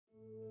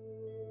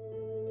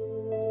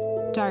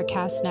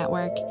Darkcast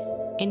Network,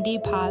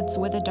 indie pods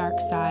with a dark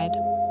side.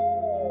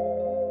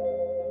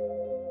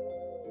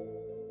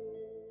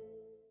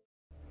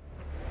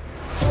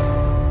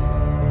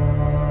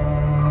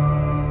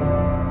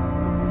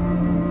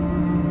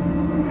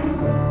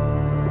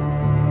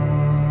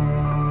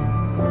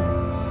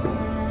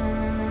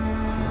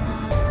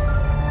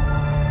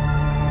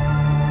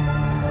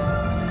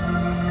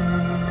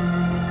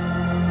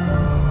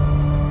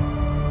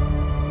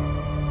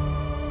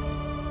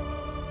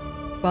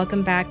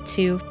 Welcome back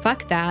to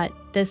Fuck That.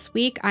 This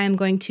week, I am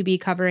going to be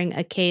covering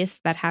a case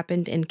that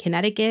happened in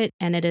Connecticut,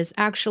 and it is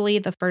actually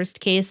the first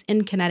case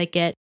in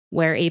Connecticut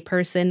where a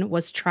person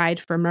was tried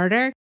for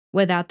murder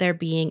without there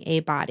being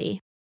a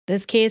body.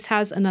 This case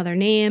has another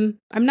name.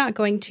 I'm not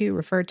going to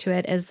refer to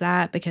it as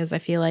that because I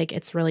feel like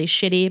it's really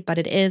shitty, but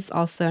it is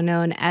also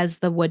known as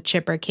the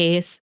woodchipper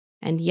case.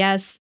 And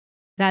yes,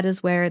 that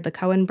is where the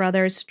Coen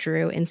brothers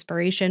drew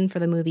inspiration for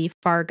the movie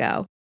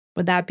Fargo.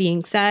 With that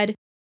being said,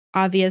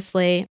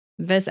 obviously,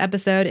 this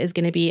episode is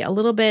going to be a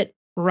little bit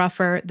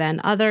rougher than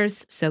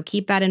others, so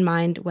keep that in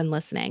mind when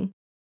listening.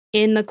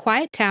 In the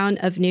quiet town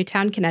of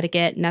Newtown,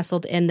 Connecticut,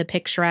 nestled in the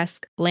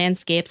picturesque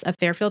landscapes of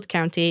Fairfield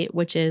County,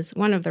 which is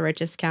one of the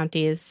richest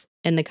counties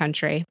in the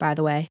country, by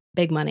the way,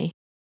 big money,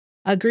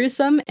 a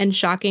gruesome and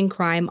shocking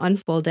crime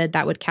unfolded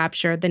that would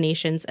capture the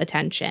nation's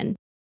attention.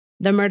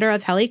 The murder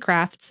of Helle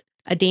Crafts,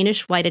 a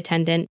Danish flight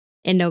attendant,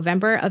 in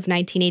November of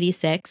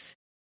 1986,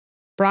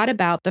 brought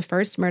about the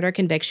first murder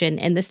conviction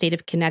in the state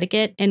of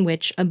Connecticut in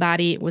which a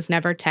body was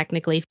never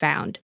technically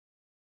found.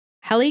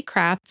 Helle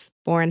Crafts,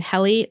 born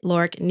Helle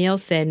Lork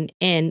Nielsen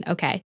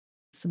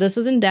so this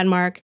is in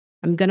Denmark.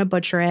 I'm going to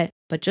butcher it,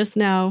 but just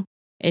know,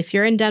 if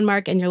you're in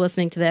Denmark and you're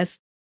listening to this,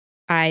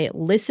 I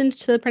listened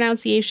to the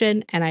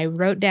pronunciation and I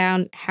wrote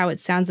down how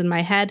it sounds in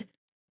my head,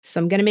 so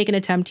I'm going to make an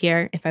attempt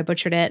here. If I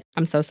butchered it,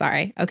 I'm so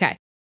sorry. Okay.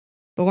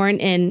 Born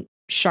in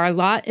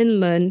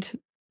Charlottenlund,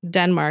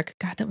 Denmark.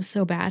 God, that was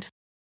so bad.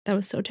 That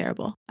was so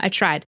terrible. I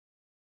tried.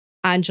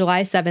 On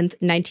July 7th,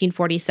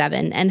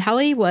 1947, and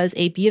Helle was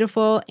a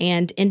beautiful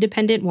and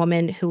independent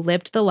woman who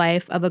lived the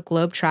life of a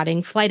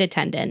globe-trotting flight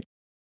attendant.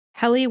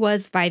 Helle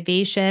was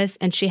vivacious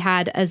and she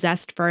had a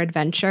zest for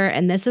adventure,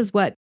 and this is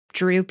what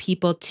drew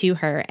people to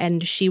her,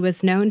 and she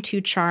was known to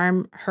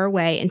charm her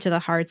way into the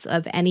hearts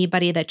of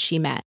anybody that she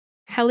met.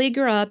 Helle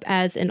grew up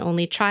as an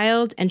only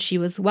child, and she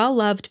was well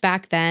loved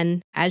back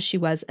then as she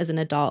was as an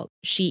adult.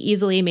 She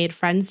easily made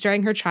friends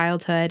during her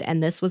childhood,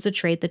 and this was a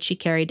trait that she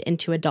carried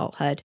into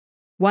adulthood.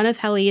 One of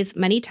Helle's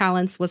many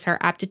talents was her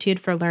aptitude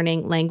for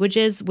learning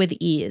languages with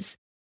ease.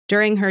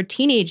 During her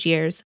teenage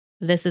years,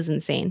 this is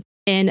insane.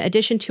 In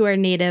addition to her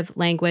native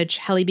language,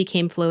 Helle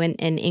became fluent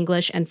in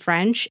English and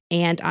French,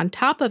 and on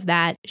top of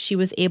that, she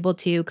was able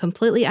to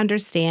completely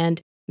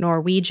understand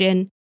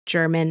Norwegian,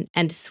 German,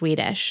 and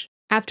Swedish.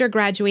 After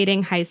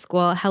graduating high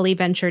school, Helle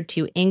ventured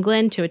to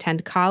England to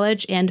attend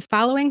college, and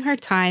following her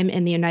time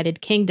in the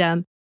United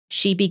Kingdom,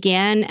 she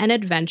began an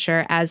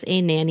adventure as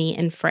a nanny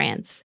in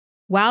France.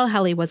 While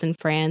Helle was in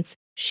France,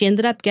 she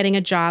ended up getting a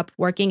job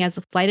working as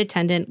a flight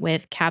attendant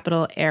with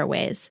Capital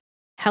Airways.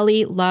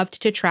 Helle loved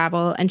to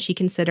travel, and she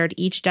considered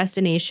each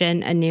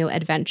destination a new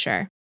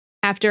adventure.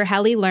 After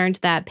Helle learned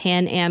that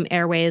Pan Am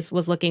Airways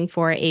was looking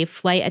for a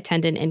flight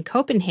attendant in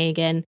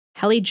Copenhagen,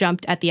 Helle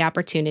jumped at the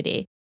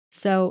opportunity.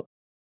 So,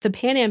 the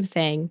Pan Am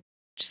thing,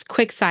 just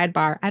quick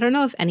sidebar. I don't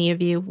know if any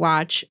of you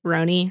watch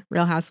Roni,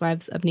 Real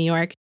Housewives of New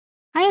York.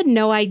 I had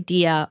no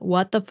idea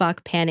what the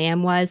fuck Pan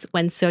Am was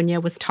when Sonia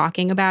was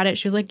talking about it.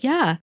 She was like,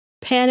 yeah,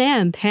 Pan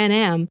Am, Pan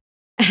Am.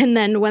 And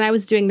then when I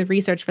was doing the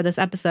research for this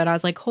episode, I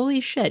was like, holy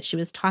shit, she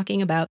was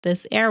talking about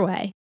this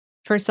airway.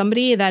 For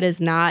somebody that is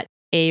not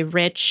a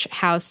rich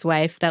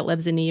housewife that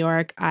lives in New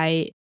York,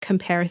 I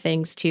compare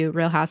things to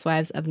Real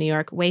Housewives of New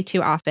York way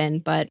too often.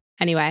 But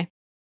anyway,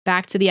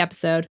 back to the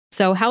episode.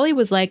 So Helle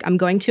was like, I'm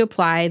going to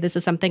apply. This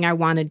is something I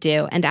want to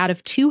do. And out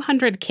of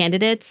 200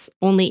 candidates,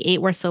 only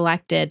 8 were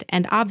selected.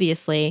 And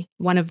obviously,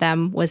 one of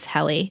them was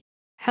Helle.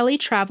 Helle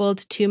traveled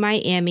to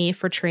Miami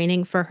for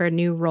training for her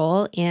new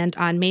role. And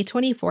on May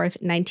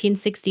 24th,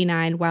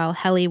 1969, while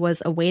Helle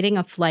was awaiting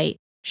a flight,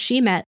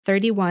 she met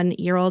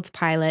 31-year-old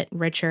pilot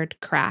Richard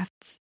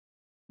Crafts.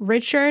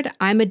 Richard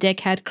I'm a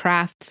Dickhead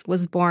Crafts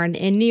was born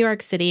in New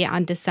York City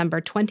on December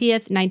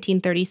 20th,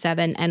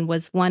 1937, and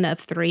was one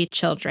of 3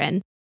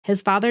 children.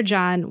 His father,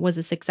 John, was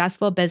a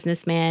successful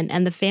businessman,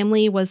 and the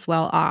family was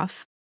well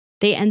off.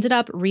 They ended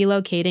up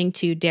relocating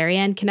to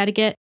Darien,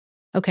 Connecticut.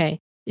 Okay,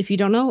 if you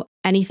don't know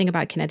anything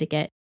about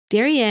Connecticut,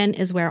 Darien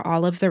is where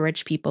all of the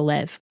rich people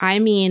live. I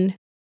mean,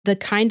 the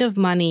kind of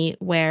money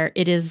where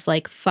it is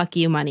like, fuck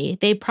you money.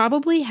 They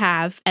probably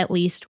have at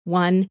least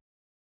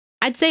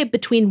I'd say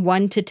between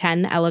 1 to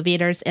 10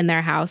 elevators in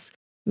their house,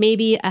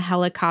 maybe a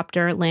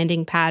helicopter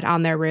landing pad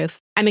on their roof.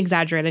 I'm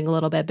exaggerating a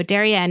little bit, but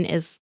Darien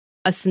is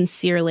a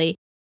sincerely,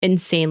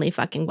 insanely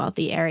fucking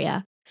wealthy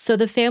area. So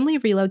the family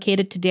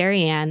relocated to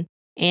Darien,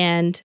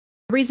 and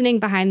the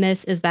reasoning behind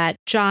this is that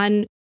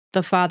John,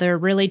 the father,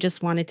 really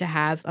just wanted to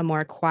have a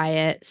more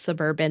quiet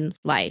suburban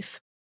life.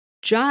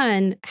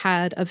 John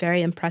had a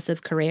very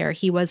impressive career.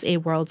 He was a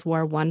World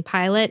War I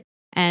pilot,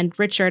 and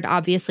Richard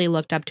obviously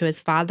looked up to his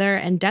father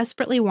and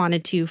desperately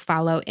wanted to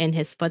follow in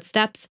his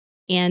footsteps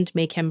and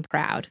make him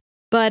proud.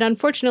 But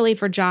unfortunately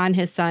for John,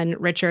 his son,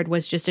 Richard,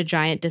 was just a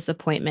giant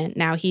disappointment.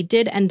 Now, he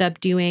did end up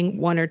doing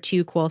one or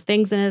two cool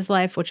things in his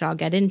life, which I'll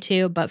get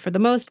into, but for the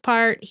most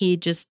part, he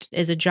just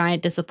is a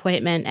giant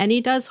disappointment and he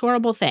does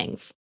horrible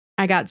things.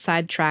 I got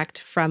sidetracked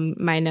from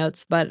my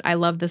notes, but I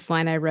love this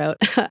line I wrote.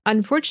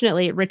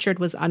 Unfortunately, Richard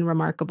was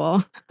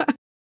unremarkable.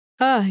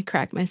 I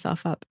cracked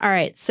myself up. All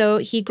right, so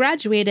he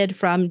graduated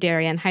from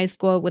Darien High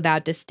School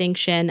without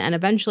distinction and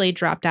eventually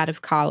dropped out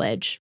of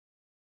college.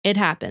 It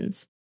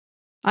happens.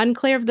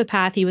 Unclear of the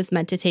path he was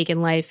meant to take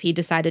in life, he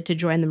decided to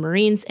join the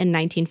Marines in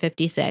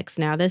 1956.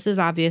 Now, this is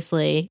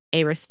obviously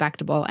a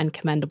respectable and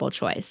commendable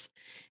choice.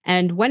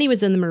 And when he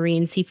was in the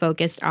Marines, he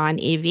focused on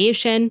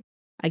aviation,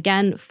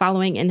 again,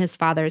 following in his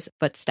father's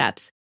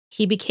footsteps.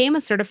 He became a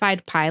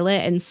certified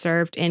pilot and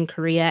served in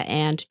Korea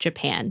and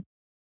Japan.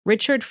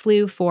 Richard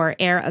flew for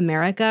Air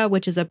America,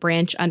 which is a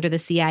branch under the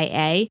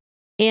CIA,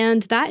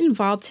 and that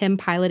involved him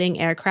piloting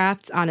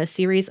aircrafts on a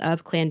series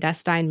of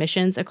clandestine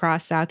missions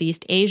across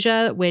Southeast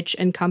Asia, which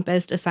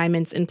encompassed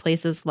assignments in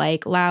places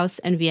like Laos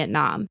and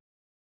Vietnam.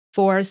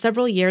 For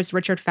several years,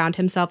 Richard found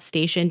himself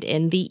stationed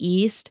in the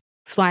East,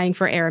 flying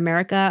for Air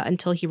America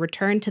until he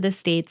returned to the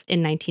States in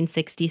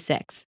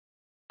 1966.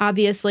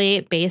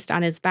 Obviously, based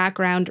on his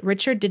background,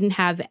 Richard didn't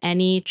have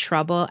any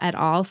trouble at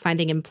all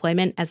finding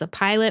employment as a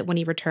pilot when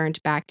he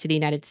returned back to the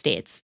United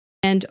States.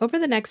 And over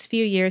the next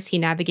few years, he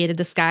navigated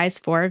the skies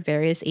for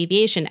various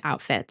aviation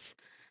outfits.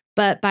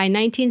 But by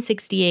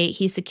 1968,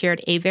 he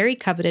secured a very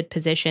coveted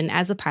position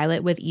as a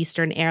pilot with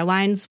Eastern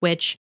Airlines,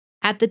 which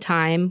at the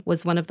time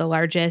was one of the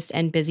largest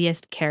and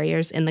busiest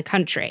carriers in the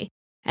country.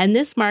 And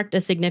this marked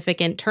a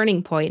significant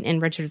turning point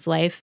in Richard's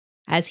life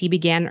as he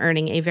began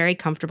earning a very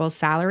comfortable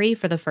salary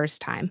for the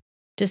first time.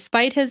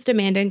 Despite his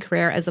demanding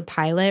career as a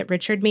pilot,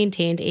 Richard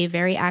maintained a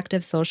very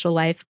active social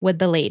life with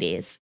the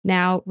ladies.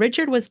 Now,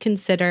 Richard was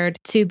considered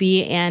to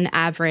be an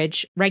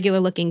average,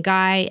 regular-looking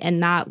guy and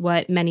not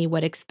what many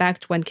would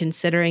expect when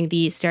considering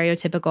the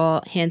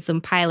stereotypical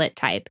handsome pilot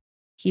type.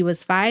 He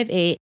was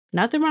 5'8",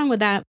 nothing wrong with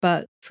that,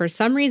 but for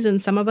some reason,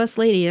 some of us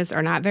ladies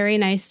are not very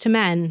nice to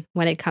men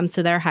when it comes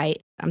to their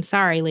height. I'm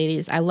sorry,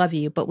 ladies, I love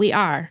you, but we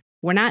are.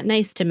 We're not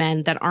nice to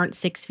men that aren't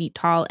 6 feet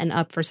tall and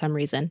up for some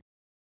reason.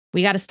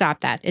 We got to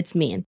stop that. It's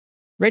mean.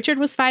 Richard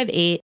was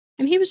 5'8",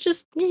 and he was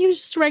just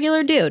a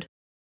regular dude.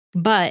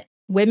 But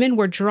women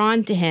were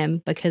drawn to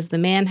him because the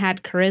man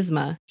had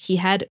charisma. He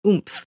had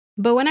oomph.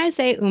 But when I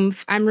say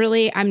oomph,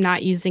 I'm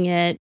not using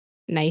it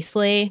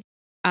nicely.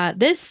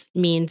 This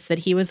means that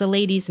he was a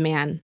ladies'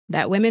 man,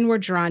 that women were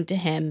drawn to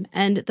him,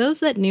 and those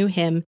that knew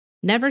him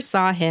never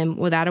saw him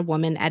without a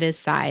woman at his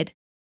side.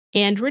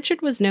 And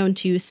Richard was known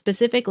to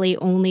specifically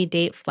only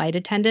date flight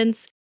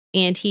attendants,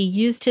 and he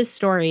used his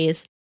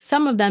stories,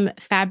 some of them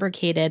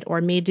fabricated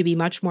or made to be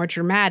much more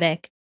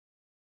dramatic,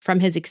 from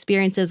his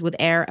experiences with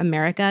Air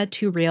America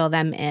to reel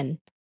them in.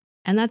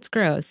 And that's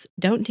gross.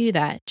 Don't do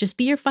that. Just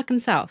be your fucking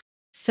self.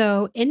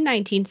 So in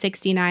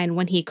 1969,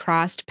 when he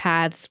crossed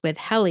paths with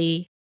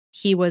Helle,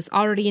 he was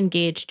already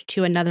engaged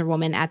to another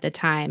woman at the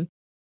time.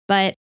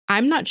 But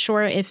I'm not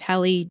sure if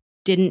Helle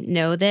didn't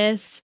know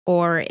this,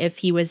 or if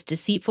he was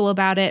deceitful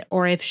about it,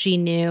 or if she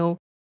knew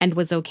and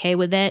was okay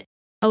with it.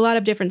 A lot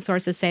of different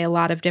sources say a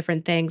lot of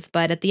different things,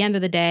 but at the end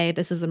of the day,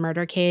 this is a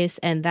murder case,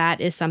 and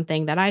that is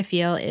something that I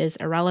feel is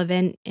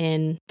irrelevant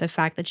in the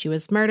fact that she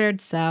was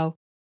murdered. So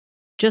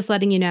just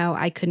letting you know,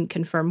 I couldn't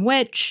confirm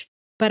which,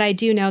 but I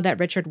do know that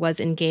Richard was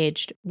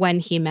engaged when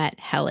he met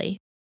Helle.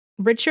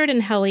 Richard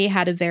and Helle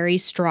had a very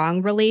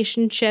strong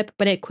relationship,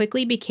 but it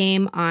quickly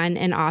became on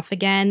and off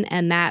again,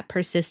 and that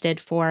persisted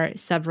for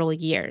several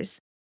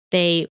years.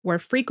 They were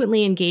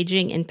frequently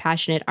engaging in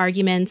passionate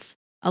arguments.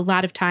 A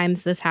lot of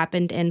times this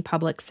happened in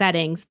public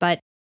settings, but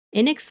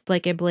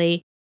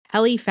inexplicably,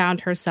 Helle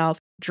found herself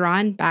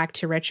drawn back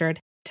to Richard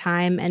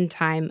time and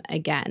time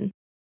again.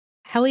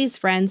 Helle's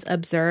friends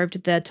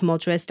observed the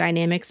tumultuous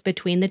dynamics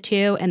between the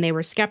two, and they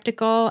were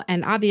skeptical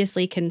and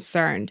obviously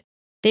concerned.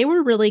 They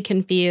were really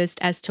confused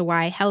as to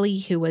why Helle,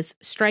 who was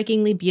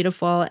strikingly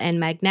beautiful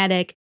and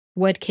magnetic,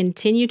 would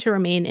continue to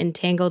remain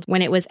entangled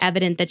when it was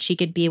evident that she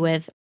could be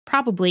with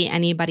probably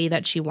anybody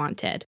that she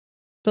wanted.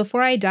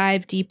 Before I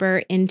dive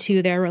deeper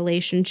into their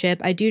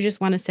relationship, I do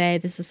just want to say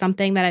this is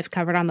something that I've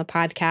covered on the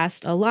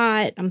podcast a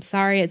lot. I'm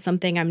sorry, it's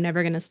something I'm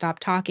never going to stop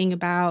talking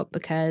about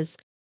because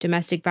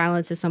domestic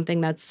violence is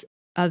something that's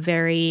a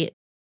very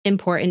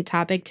important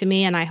topic to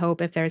me, and I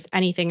hope if there's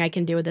anything I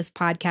can do with this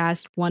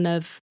podcast, one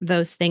of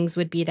those things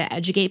would be to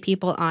educate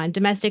people on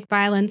domestic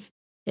violence.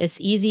 It's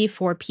easy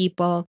for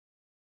people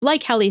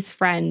like Helle's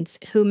friends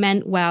who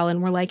meant well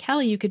and were like,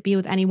 Helle, you could be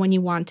with anyone you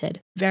wanted.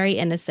 Very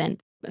innocent.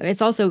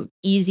 It's also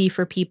easy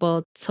for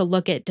people to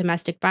look at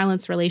domestic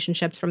violence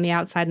relationships from the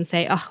outside and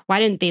say, oh, why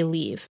didn't they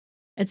leave?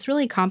 It's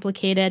really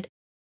complicated.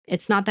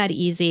 It's not that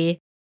easy.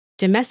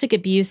 Domestic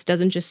abuse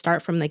doesn't just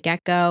start from the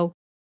get-go.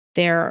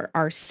 There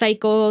are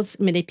cycles,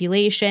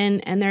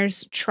 manipulation, and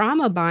there's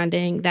trauma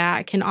bonding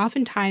that can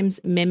oftentimes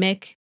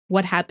mimic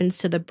what happens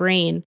to the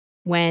brain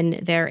when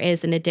there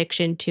is an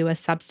addiction to a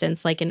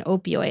substance like an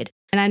opioid.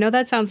 And I know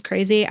that sounds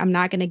crazy. I'm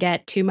not going to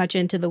get too much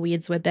into the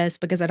weeds with this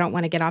because I don't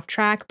want to get off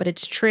track, but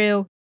it's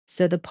true.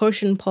 So the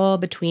push and pull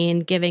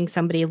between giving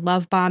somebody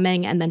love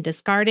bombing and then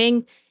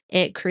discarding,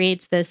 it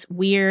creates this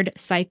weird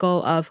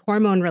cycle of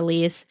hormone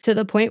release to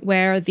the point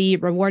where the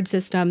reward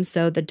system,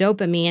 so the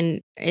dopamine,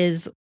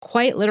 is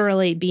quite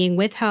literally being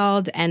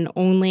withheld and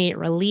only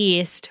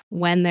released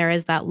when there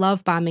is that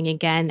love bombing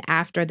again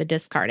after the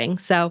discarding.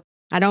 So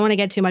I don't want to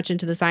get too much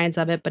into the science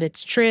of it, but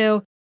it's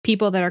true.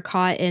 People that are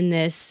caught in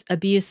this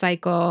abuse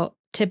cycle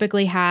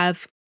typically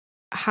have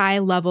high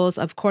levels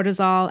of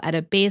cortisol at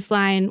a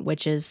baseline,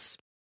 which is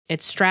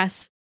it's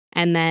stress.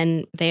 And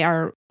then they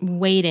are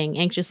waiting,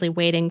 anxiously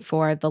waiting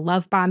for the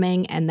love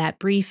bombing and that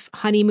brief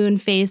honeymoon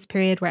phase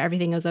period where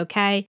everything is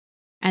okay.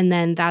 And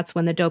then that's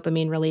when the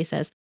dopamine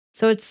releases.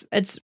 So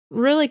it's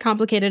really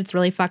complicated. It's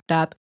really fucked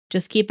up.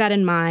 Just keep that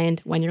in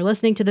mind when you're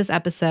listening to this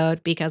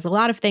episode, because a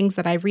lot of things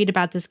that I read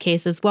about this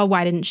case is, well,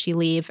 why didn't she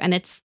leave? And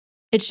it's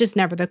just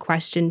never the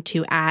question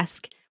to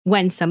ask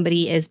when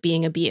somebody is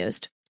being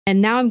abused.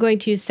 And now I'm going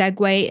to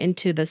segue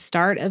into the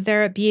start of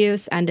their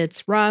abuse, and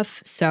it's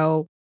rough,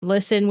 so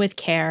listen with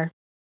care.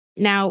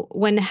 Now,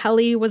 when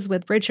Helle was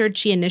with Richard,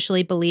 she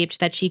initially believed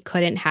that she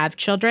couldn't have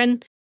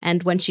children,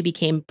 and when she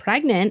became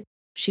pregnant,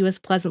 she was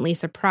pleasantly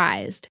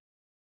surprised.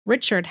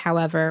 Richard,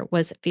 however,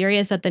 was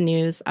furious at the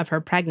news of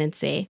her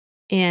pregnancy,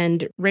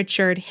 and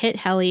Richard hit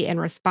Helle in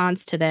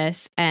response to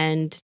this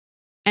and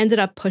ended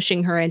up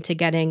pushing her into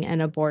getting an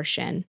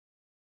abortion.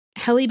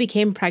 Helle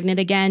became pregnant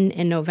again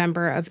in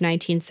November of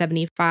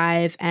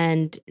 1975,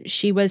 and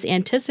she was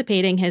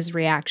anticipating his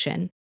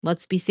reaction.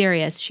 Let's be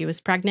serious. She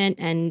was pregnant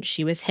and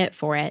she was hit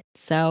for it,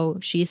 so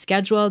she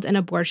scheduled an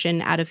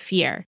abortion out of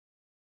fear.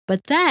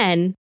 But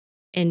then,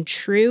 in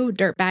true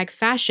dirtbag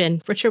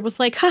fashion, Richard was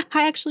like, I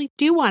actually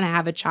do want to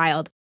have a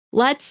child.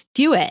 Let's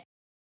do it.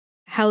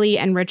 Helle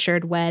and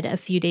Richard wed a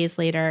few days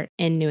later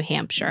in New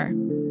Hampshire.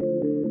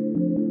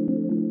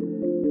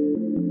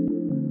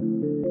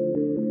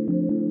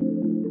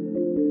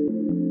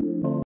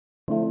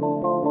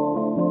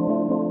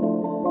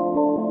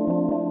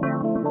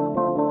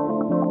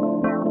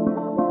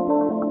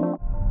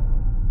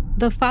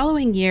 The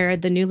following year,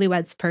 the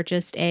newlyweds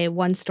purchased a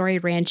one-story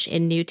ranch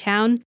in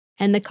Newtown,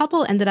 and the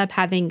couple ended up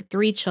having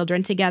 3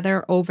 children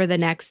together over the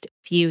next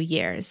few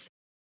years.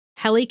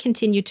 Helle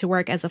continued to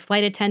work as a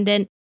flight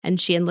attendant,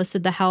 and she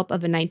enlisted the help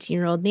of a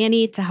 19-year-old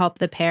nanny to help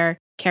the pair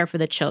care for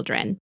the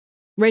children.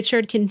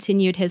 Richard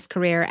continued his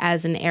career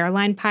as an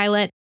airline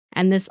pilot,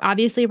 and this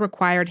obviously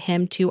required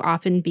him to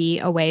often be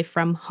away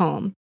from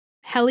home.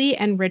 Helle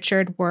and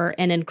Richard were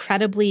an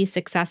incredibly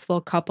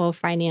successful couple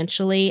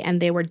financially,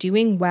 and they were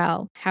doing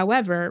well.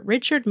 However,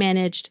 Richard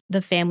managed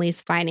the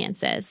family's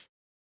finances.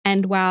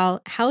 And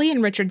while Helle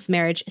and Richard's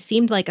marriage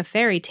seemed like a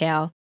fairy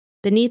tale,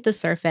 beneath the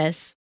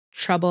surface,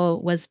 trouble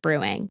was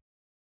brewing.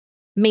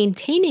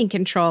 Maintaining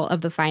control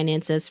of the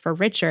finances for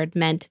Richard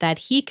meant that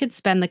he could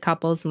spend the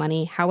couple's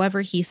money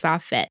however he saw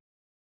fit.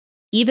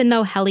 Even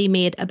though Helle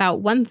made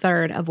about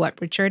 1/3 of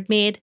what Richard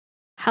made,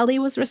 Helle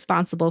was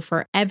responsible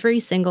for every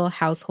single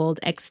household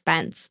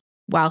expense,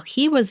 while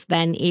he was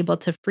then able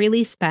to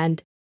freely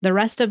spend the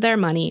rest of their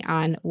money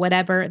on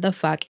whatever the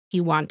fuck he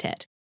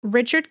wanted.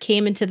 Richard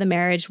came into the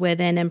marriage with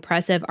an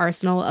impressive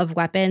arsenal of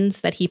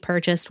weapons that he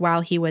purchased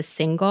while he was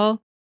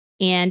single.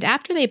 And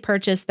after they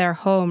purchased their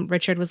home,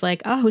 Richard was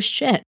like, oh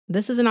shit,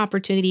 this is an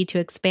opportunity to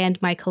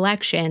expand my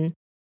collection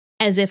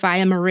as if I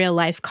am a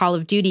real-life Call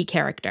of Duty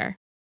character.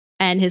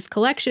 And his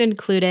collection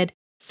included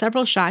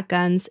several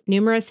shotguns,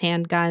 numerous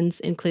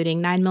handguns,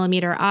 including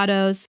 9mm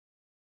autos,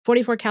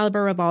 44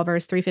 caliber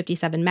revolvers,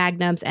 .357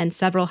 magnums, and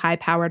several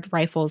high-powered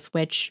rifles,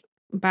 which,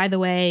 by the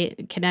way,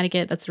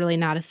 Connecticut, that's really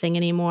not a thing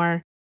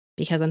anymore,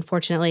 because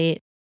unfortunately,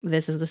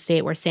 this is the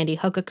state where Sandy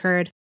Hook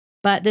occurred.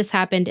 But this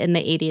happened in the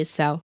 80s,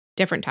 so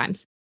different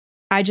times.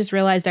 I just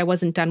realized I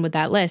wasn't done with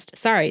that list.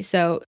 Sorry.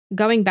 So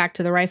going back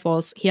to the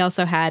rifles, he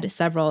also had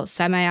several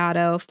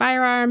semi-auto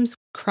firearms,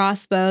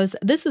 crossbows.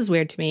 This is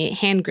weird to me.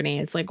 Hand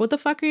grenades. Like, what the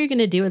fuck are you going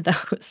to do with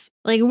those?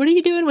 Like, what are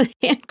you doing with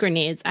hand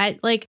grenades?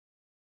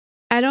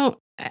 To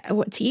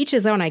each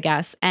his own, I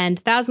guess. And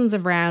thousands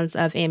of rounds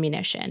of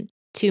ammunition.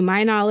 To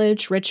my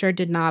knowledge, Richard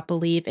did not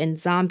believe in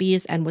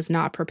zombies and was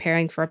not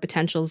preparing for a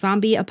potential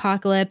zombie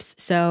apocalypse.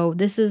 So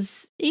this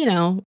is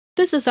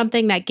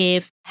something that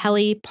gave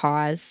Helle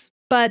pause.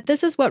 But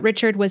this is what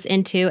Richard was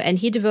into, and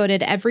he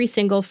devoted every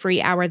single free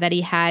hour that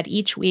he had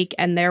each week,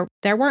 and there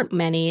weren't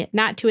many,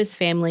 not to his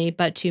family,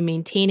 but to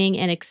maintaining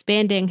and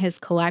expanding his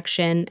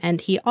collection.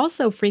 And he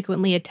also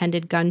frequently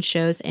attended gun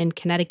shows in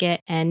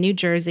Connecticut and New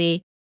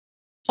Jersey,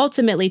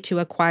 ultimately to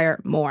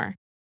acquire more.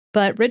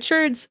 But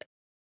Richard's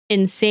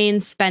insane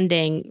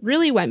spending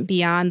really went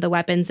beyond the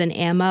weapons and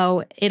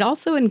ammo. It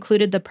also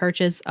included the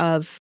purchase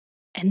of,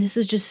 and this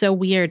is just so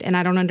weird, and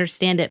I don't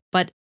understand it,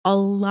 but a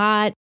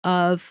lot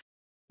of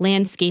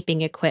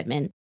landscaping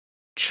equipment,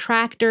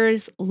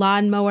 tractors,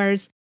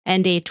 lawnmowers,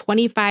 and a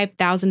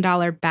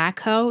 $25,000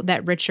 backhoe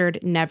that Richard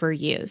never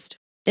used.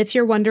 If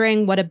you're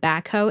wondering what a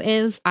backhoe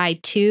is, I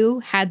too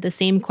had the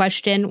same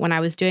question when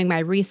I was doing my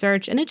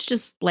research, and it's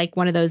just like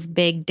one of those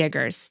big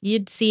diggers.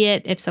 You'd see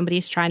it if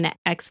somebody's trying to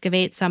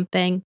excavate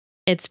something.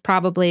 It's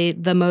probably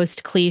the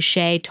most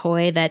cliche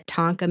toy that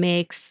Tonka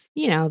makes,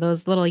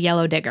 those little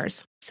yellow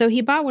diggers. So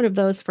he bought one of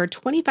those for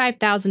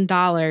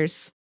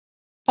 $25,000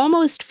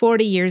 almost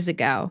 40 years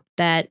ago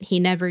that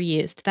he never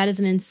used. That is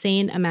an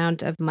insane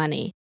amount of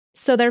money.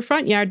 So their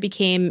front yard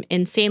became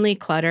insanely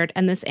cluttered,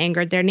 and this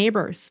angered their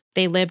neighbors.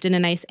 They lived in a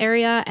nice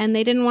area, and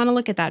they didn't want to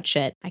look at that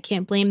shit. I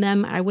can't blame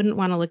them. I wouldn't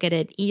want to look at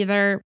it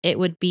either. It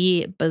would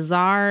be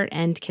bizarre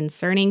and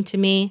concerning to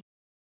me,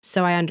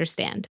 so I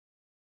understand.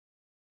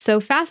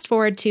 So fast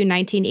forward to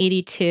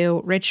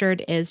 1982,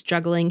 Richard is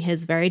juggling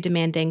his very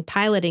demanding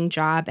piloting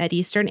job at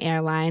Eastern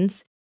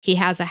Airlines. He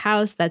has a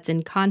house that's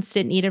in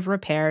constant need of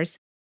repairs.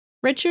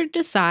 Richard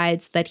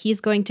decides that he's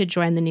going to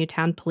join the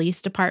Newtown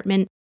Police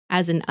Department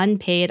as an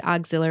unpaid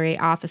auxiliary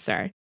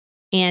officer.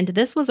 And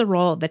this was a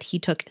role that he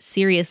took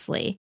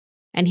seriously.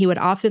 And he would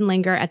often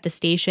linger at the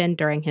station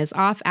during his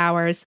off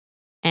hours,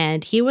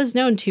 and he was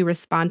known to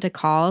respond to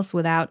calls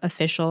without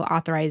official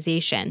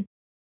authorization.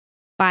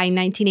 By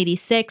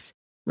 1986,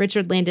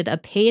 Richard landed a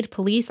paid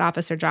police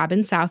officer job in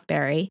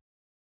Southbury.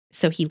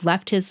 So he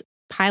left his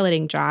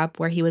piloting job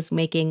where he was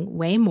making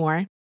way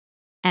more.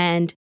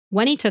 And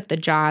when he took the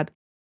job,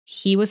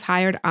 he was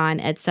hired on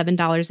at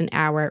 $7 an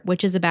hour,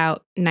 which is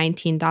about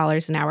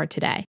 $19 an hour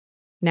today.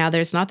 Now,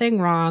 there's nothing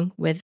wrong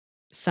with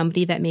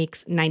somebody that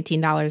makes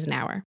 $19 an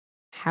hour.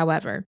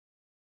 However,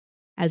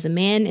 as a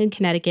man in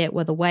Connecticut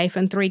with a wife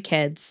and 3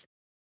 kids,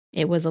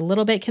 it was a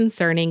little bit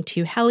concerning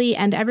to Helle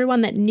and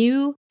everyone that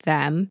knew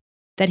them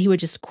that he would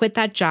just quit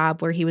that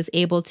job where he was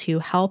able to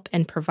help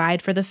and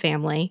provide for the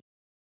family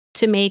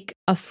to make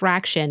a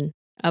fraction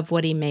of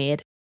what he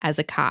made as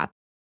a cop.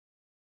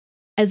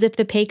 As if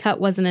the pay cut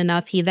wasn't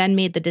enough, he then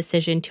made the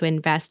decision to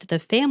invest the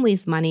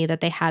family's money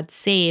that they had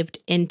saved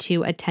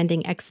into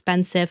attending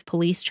expensive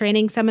police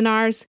training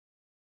seminars.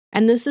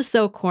 And this is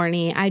so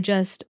corny. I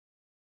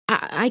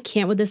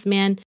can't with this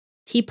man.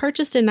 He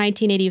purchased a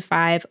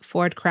 1985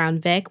 Ford Crown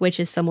Vic, which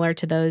is similar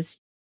to those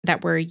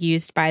that were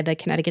used by the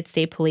Connecticut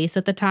State Police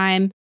at the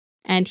time.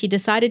 And he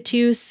decided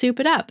to soup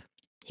it up.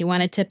 He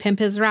wanted to pimp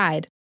his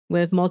ride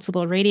with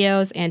multiple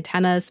radios,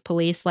 antennas,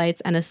 police lights,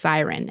 and a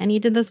siren. And he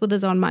did this with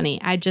his own money.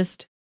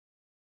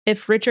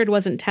 If Richard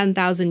wasn't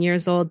 10,000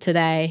 years old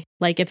today,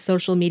 like if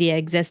social media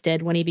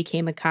existed when he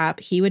became a cop,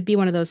 he would be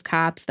one of those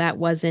cops that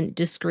wasn't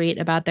discreet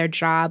about their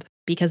job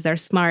because they're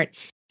smart.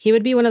 He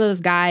would be one of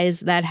those guys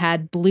that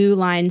had blue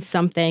line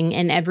something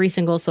in every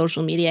single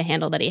social media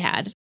handle that he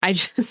had.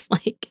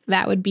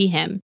 That would be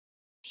him.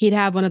 He'd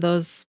have one of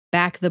those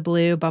back the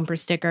blue bumper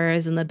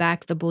stickers and the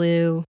back the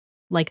blue,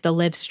 like the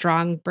Live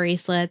Strong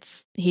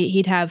bracelets.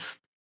 He'd have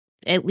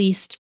at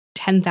least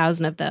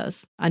 10,000 of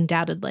those,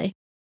 undoubtedly.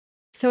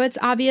 So it's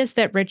obvious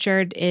that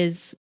Richard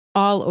is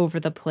all over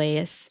the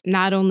place,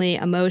 not only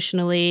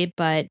emotionally,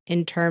 but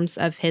in terms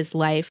of his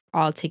life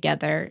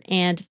altogether.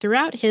 And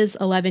throughout his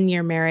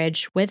 11-year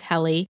marriage with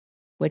Helle,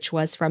 which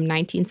was from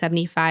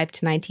 1975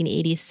 to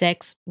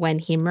 1986 when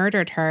he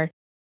murdered her,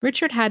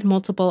 Richard had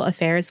multiple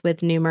affairs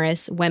with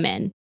numerous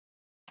women.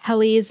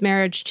 Helle's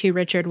marriage to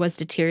Richard was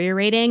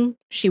deteriorating.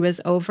 She was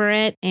over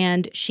it,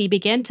 and she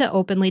began to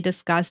openly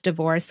discuss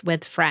divorce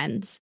with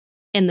friends.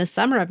 In the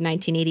summer of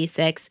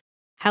 1986,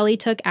 Helle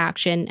took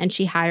action and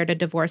she hired a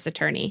divorce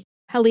attorney.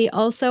 Helle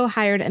also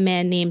hired a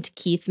man named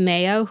Keith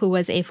Mayo, who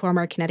was a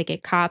former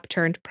Connecticut cop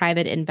turned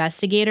private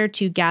investigator,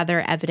 to gather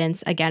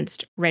evidence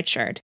against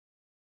Richard.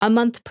 A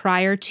month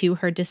prior to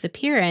her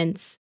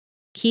disappearance,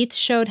 Keith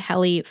showed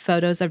Helle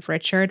photos of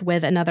Richard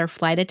with another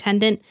flight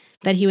attendant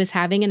that he was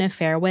having an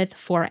affair with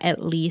for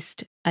at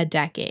least a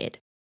decade.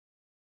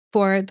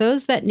 For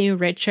those that knew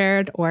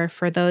Richard, or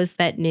for those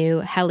that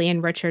knew Helle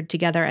and Richard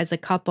together as a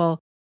couple,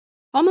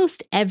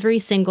 almost every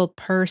single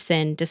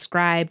person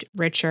described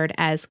Richard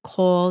as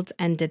cold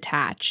and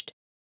detached.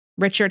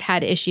 Richard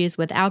had issues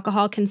with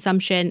alcohol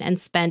consumption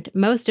and spent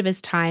most of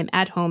his time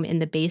at home in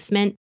the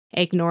basement,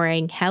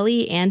 ignoring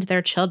Helle and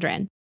their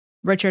children.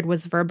 Richard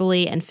was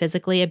verbally and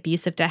physically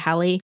abusive to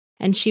Helle,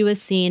 and she was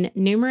seen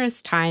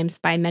numerous times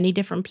by many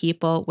different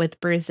people with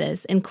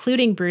bruises,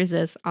 including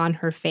bruises on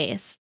her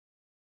face.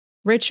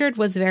 Richard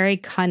was very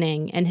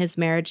cunning in his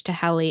marriage to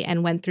Helle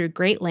and went through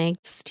great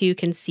lengths to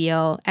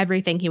conceal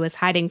everything he was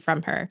hiding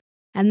from her.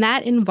 And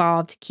that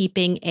involved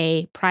keeping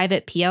a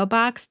private P.O.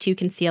 box to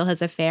conceal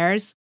his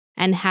affairs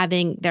and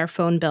having their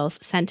phone bills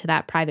sent to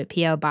that private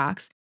P.O.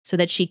 box so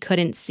that she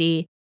couldn't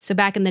see. So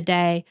back in the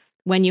day,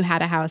 when you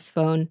had a house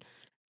phone,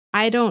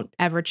 I don't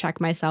ever check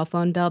my cell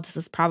phone bill. This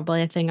is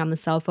probably a thing on the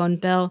cell phone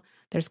bill.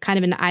 There's kind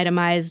of an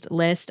itemized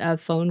list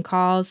of phone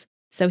calls.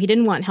 So he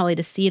didn't want Helle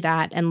to see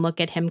that and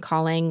look at him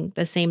calling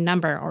the same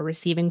number or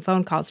receiving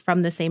phone calls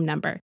from the same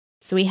number.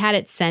 So he had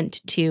it sent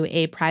to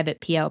a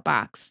private P.O.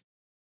 box.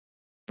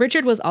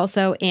 Richard was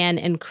also an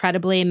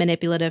incredibly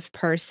manipulative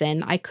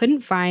person. I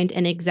couldn't find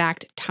an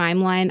exact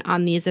timeline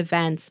on these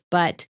events,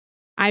 but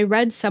I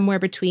read somewhere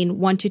between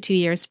 1 to 2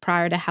 years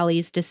prior to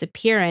Helle's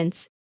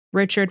disappearance,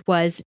 Richard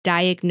was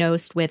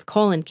diagnosed with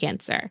colon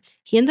cancer.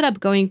 He ended up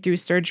going through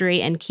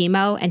surgery and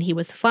chemo, and he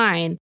was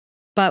fine.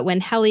 But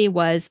when Helle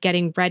was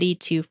getting ready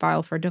to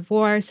file for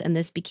divorce, and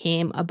this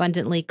became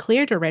abundantly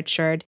clear to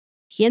Richard,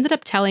 he ended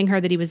up telling her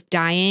that he was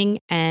dying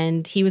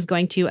and he was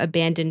going to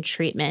abandon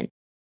treatment.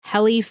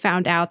 Helle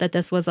found out that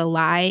this was a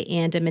lie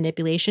and a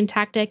manipulation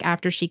tactic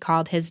after she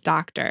called his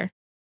doctor.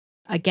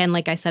 Again,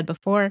 like I said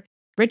before,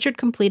 Richard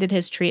completed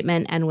his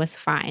treatment and was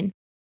fine.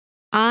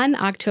 On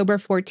October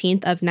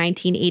 14th of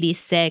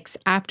 1986,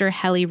 after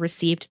Helle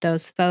received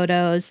those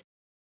photos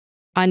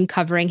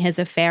uncovering his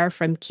affair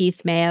from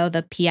Keith Mayo,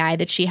 the PI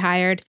that she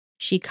hired,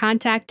 she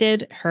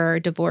contacted her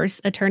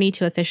divorce attorney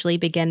to officially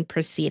begin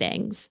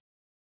proceedings.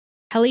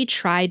 Helle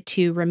tried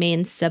to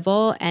remain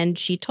civil, and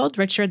she told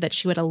Richard that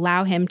she would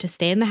allow him to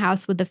stay in the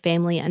house with the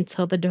family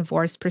until the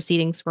divorce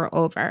proceedings were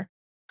over.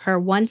 Her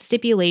one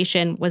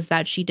stipulation was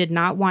that she did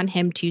not want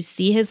him to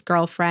see his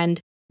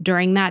girlfriend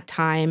during that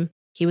time.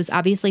 He was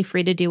obviously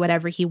free to do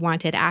whatever he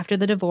wanted after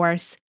the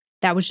divorce.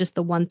 That was just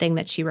the one thing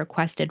that she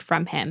requested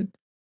from him.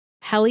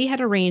 Helle had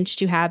arranged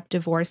to have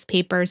divorce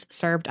papers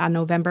served on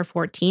November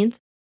 14th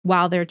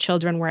while their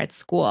children were at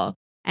school,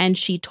 and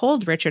she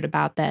told Richard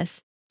about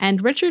this.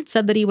 And Richard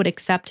said that he would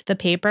accept the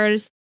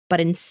papers,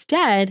 but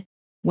instead,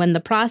 when the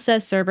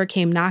process server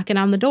came knocking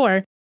on the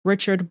door,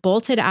 Richard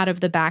bolted out of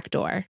the back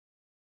door.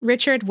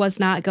 Richard was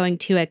not going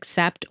to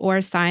accept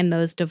or sign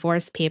those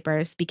divorce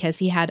papers because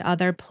he had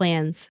other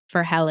plans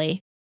for Helle.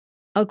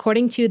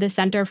 According to the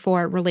Center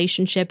for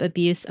Relationship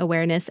Abuse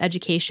Awareness,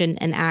 Education,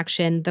 and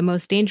Action, the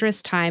most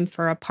dangerous time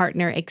for a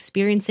partner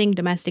experiencing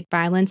domestic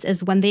violence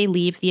is when they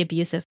leave the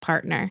abusive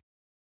partner.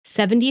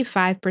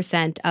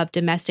 75% of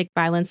domestic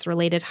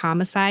violence-related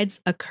homicides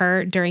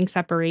occur during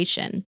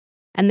separation,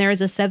 and there is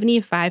a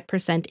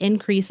 75%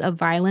 increase of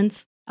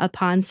violence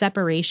upon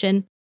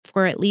separation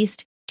for at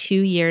least 2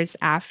 years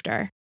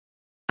after.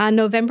 On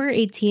November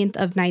 18th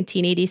of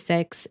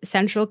 1986,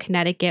 central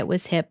Connecticut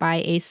was hit by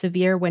a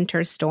severe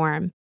winter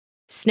storm.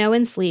 Snow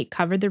and sleet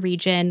covered the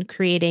region,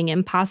 creating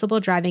impossible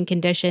driving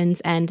conditions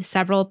and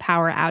several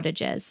power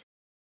outages.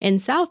 In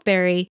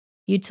Southbury,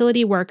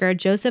 utility worker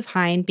Joseph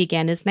Hine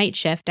began his night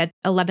shift at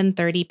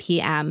 11:30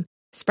 p.m.,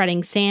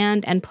 spreading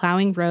sand and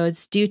plowing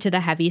roads due to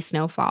the heavy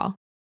snowfall.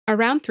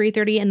 Around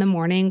 3:30 in the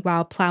morning,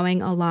 while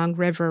plowing along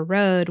River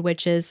Road,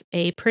 which is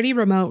a pretty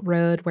remote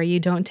road where you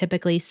don't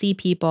typically see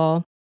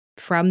people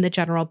from the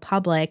general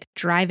public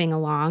driving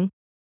along,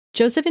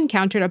 Joseph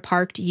encountered a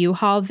parked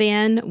U-Haul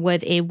van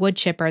with a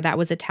woodchipper that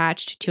was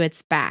attached to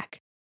its back.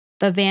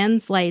 The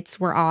van's lights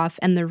were off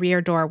and the rear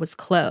door was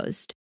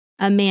closed.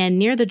 A man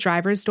near the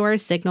driver's door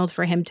signaled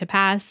for him to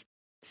pass,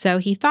 so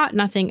he thought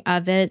nothing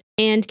of it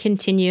and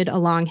continued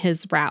along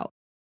his route.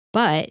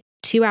 But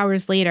 2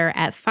 hours later,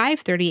 at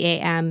 5:30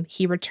 a.m.,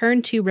 he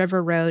returned to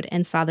River Road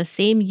and saw the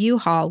same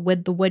U-Haul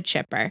with the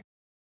woodchipper.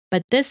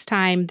 But this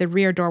time, the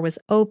rear door was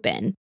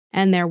open,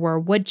 and there were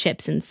wood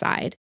chips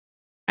inside.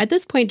 At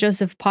this point,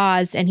 Joseph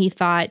paused, and he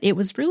thought it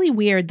was really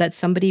weird that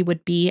somebody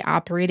would be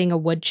operating a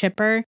wood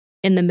chipper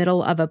in the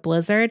middle of a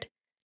blizzard.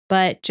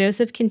 But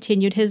Joseph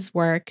continued his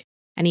work,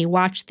 and he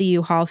watched the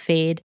U-Haul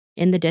fade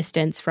in the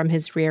distance from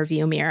his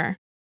rearview mirror.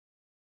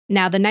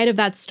 Now, the night of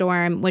that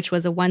storm, which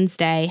was a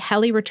Wednesday,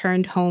 Helle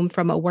returned home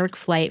from a work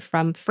flight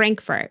from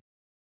Frankfurt.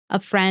 A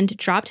friend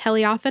dropped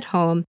Helle off at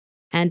home,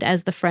 and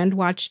as the friend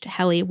watched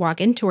Helle walk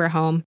into her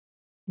home,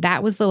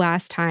 that was the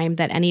last time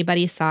that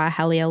anybody saw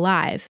Helle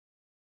alive,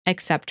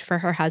 except for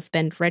her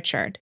husband,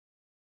 Richard.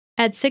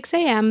 At 6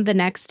 a.m. the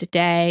next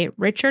day,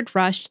 Richard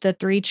rushed the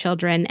 3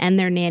 children and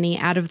their nanny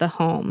out of the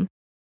home.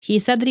 He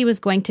said that he was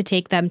going to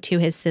take them to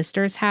his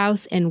sister's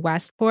house in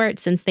Westport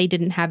since they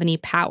didn't have any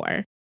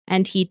power,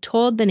 and he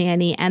told the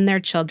nanny and their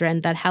children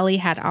that Helle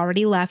had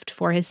already left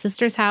for his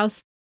sister's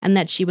house and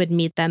that she would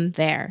meet them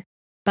there.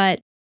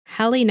 But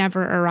Helle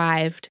never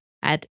arrived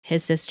at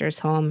his sister's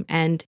home,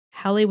 and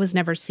Helle was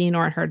never seen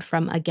or heard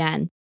from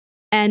again.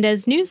 And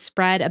as news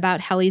spread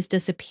about Helle's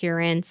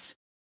disappearance,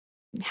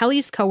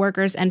 Helle's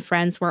coworkers and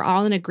friends were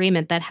all in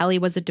agreement that Helle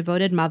was a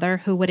devoted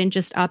mother who wouldn't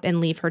just up and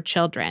leave her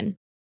children.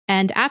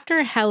 And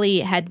after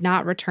Helle had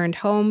not returned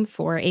home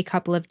for a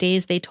couple of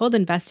days, they told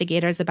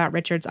investigators about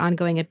Richard's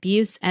ongoing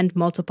abuse and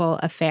multiple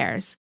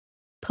affairs.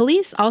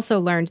 Police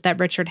also learned that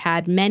Richard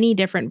had many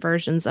different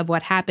versions of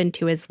what happened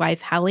to his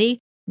wife, Helle,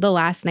 the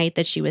last night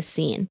that she was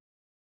seen.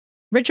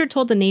 Richard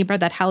told a neighbor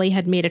that Helle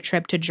had made a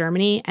trip to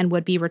Germany and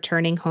would be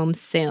returning home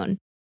soon.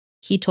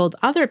 He told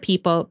other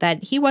people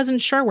that he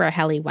wasn't sure where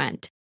Helle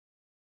went.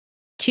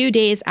 2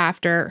 days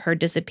after her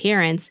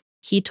disappearance,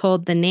 he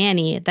told the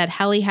nanny that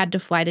Helle had to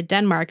fly to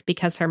Denmark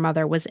because her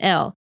mother was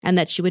ill and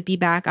that she would be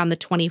back on the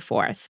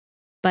 24th.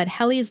 But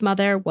Helle's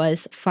mother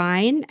was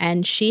fine,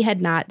 and she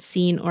had not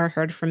seen or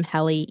heard from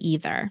Helle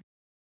either.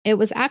 It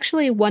was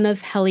actually one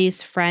of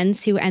Helle's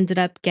friends who ended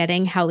up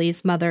getting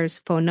Helle's mother's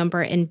phone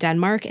number in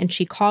Denmark, and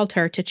she called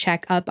her to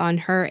check up on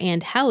her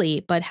and Helle,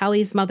 but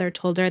Helle's mother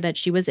told her that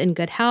she was in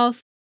good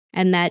health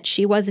and that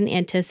she wasn't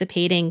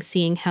anticipating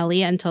seeing Helle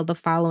until the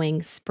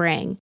following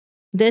spring.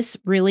 This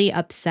really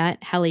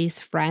upset Helle's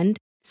friend,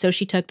 so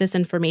she took this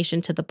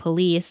information to the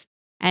police,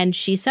 and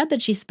she said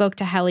that she spoke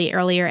to Helle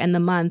earlier in the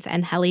month,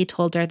 and Helle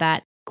told her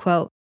that,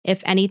 quote,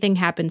 "If anything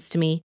happens to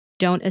me,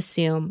 don't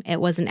assume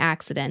it was an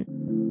accident."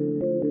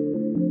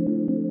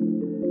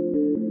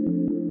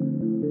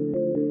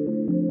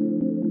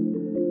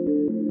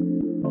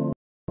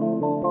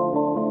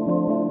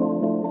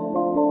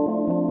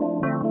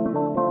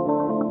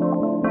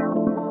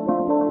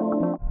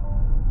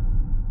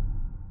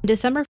 On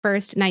December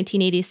 1st,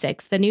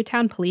 1986, the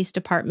Newtown Police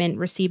Department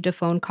received a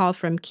phone call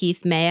from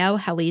Keith Mayo,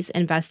 Helle's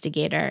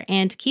investigator,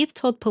 and Keith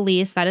told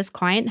police that his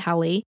client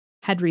Helle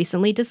had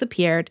recently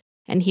disappeared,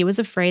 and he was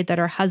afraid that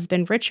her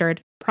husband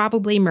Richard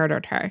probably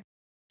murdered her.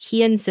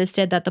 He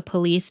insisted that the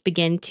police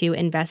begin to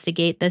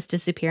investigate this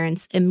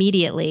disappearance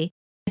immediately.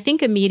 I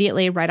think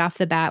immediately, right off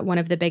the bat, one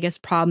of the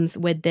biggest problems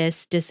with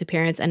this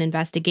disappearance and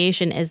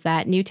investigation is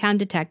that Newtown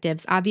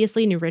detectives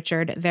obviously knew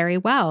Richard very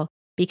well,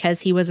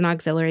 because he was an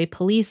auxiliary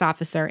police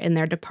officer in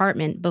their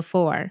department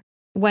before.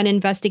 When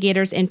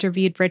investigators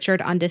interviewed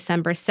Richard on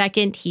December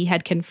 2nd, he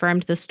had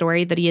confirmed the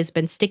story that he has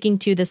been sticking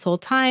to this whole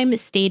time,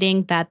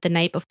 stating that the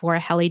night before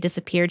Helle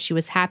disappeared, she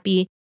was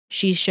happy.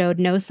 She showed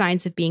no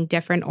signs of being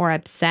different or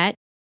upset.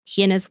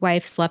 He and his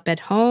wife slept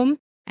at home,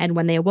 and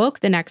when they awoke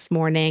the next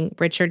morning,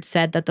 Richard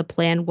said that the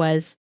plan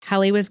was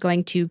Helle was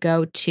going to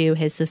go to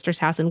his sister's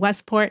house in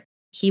Westport.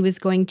 He was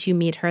going to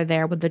meet her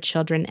there with the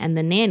children and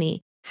the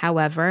nanny.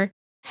 However,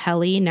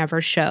 Helle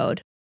never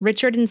showed.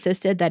 Richard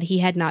insisted that he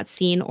had not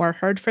seen or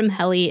heard from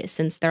Helle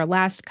since their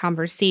last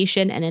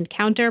conversation and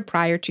encounter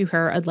prior to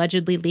her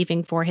allegedly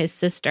leaving for his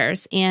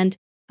sisters, and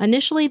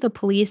initially the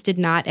police did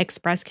not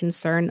express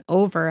concern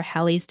over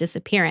Helle's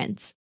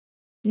disappearance.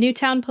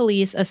 Newtown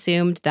police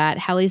assumed that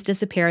Helle's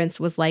disappearance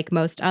was like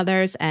most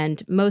others,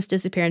 and most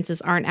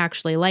disappearances aren't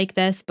actually like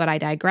this, but I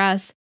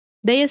digress.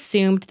 They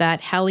assumed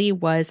that Helle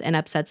was an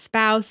upset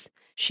spouse,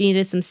 she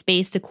needed some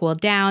space to cool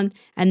down,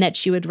 and that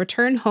she would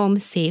return home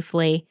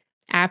safely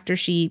after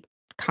she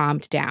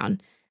calmed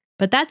down.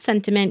 But that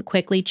sentiment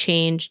quickly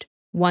changed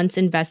once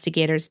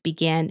investigators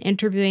began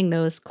interviewing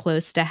those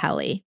close to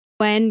Helle.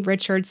 When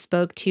Richard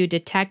spoke to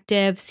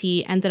detectives,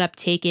 he ended up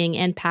taking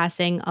and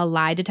passing a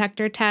lie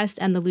detector test,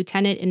 and the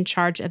lieutenant in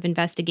charge of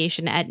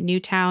investigation at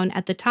Newtown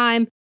at the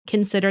time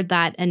considered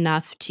that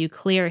enough to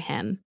clear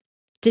him.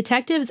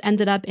 Detectives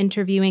ended up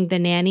interviewing the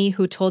nanny,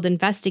 who told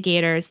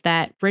investigators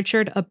that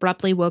Richard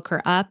abruptly woke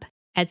her up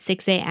at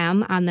 6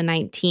 a.m. on the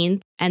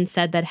 19th and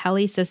said that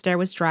Helle's sister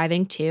was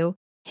driving to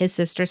his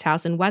sister's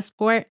house in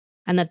Westport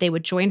and that they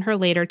would join her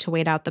later to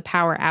wait out the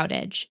power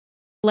outage.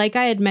 Like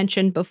I had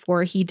mentioned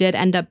before, he did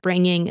end up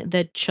bringing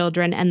the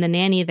children and the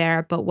nanny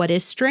there, but what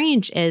is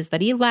strange is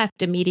that he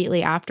left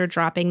immediately after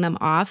dropping them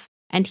off,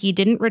 and he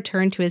didn't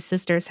return to his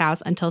sister's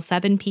house until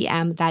 7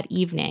 p.m. that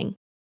evening.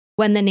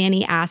 When the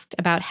nanny asked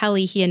about Helle,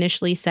 he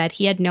initially said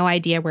he had no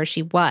idea where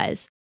she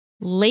was.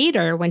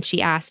 Later, when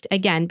she asked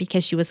again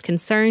because she was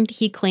concerned,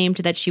 he claimed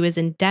that she was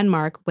in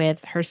Denmark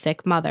with her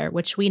sick mother,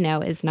 which we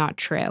know is not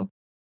true.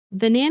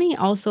 The nanny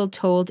also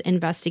told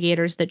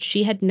investigators that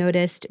she had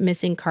noticed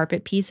missing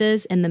carpet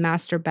pieces in the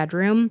master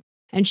bedroom,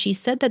 and she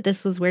said that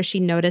this was where she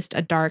noticed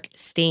a dark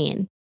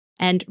stain.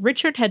 And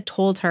Richard had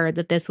told her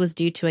that this was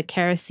due to a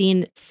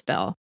kerosene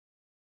spill.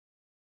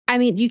 I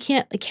mean, you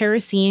can't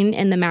kerosene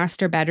in the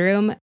master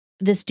bedroom.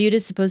 This dude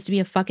is supposed to be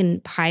a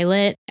fucking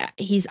pilot.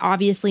 He's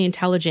obviously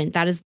intelligent.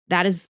 That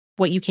is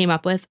what you came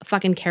up with. A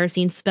fucking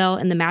kerosene spill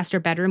in the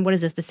master bedroom. What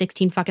is this, the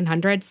 16 fucking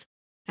hundreds?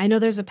 I know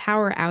there's a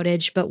power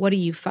outage, but what are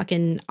you,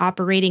 fucking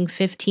operating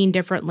 15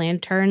 different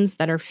lanterns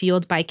that are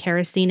fueled by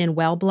kerosene and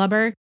whale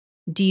blubber?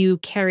 Do you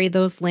carry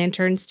those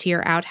lanterns to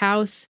your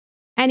outhouse?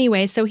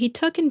 Anyway, so he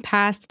took and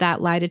passed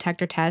that lie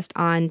detector test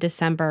on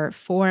December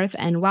 4th,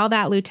 and while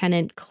that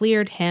lieutenant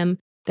cleared him,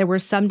 there were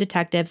some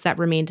detectives that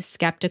remained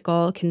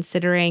skeptical,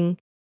 considering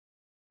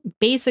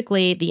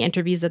basically the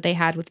interviews that they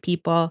had with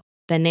people,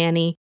 the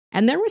nanny,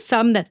 and there were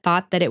some that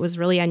thought that it was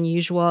really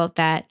unusual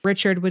that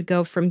Richard would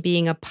go from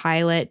being a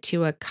pilot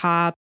to a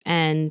cop,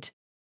 and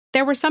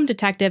there were some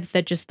detectives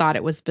that just thought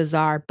it was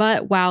bizarre.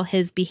 But while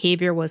his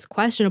behavior was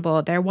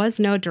questionable, there was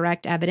no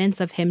direct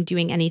evidence of him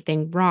doing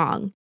anything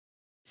wrong.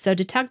 So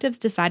detectives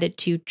decided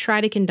to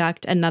try to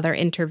conduct another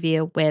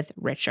interview with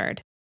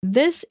Richard.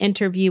 This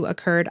interview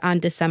occurred on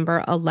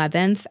December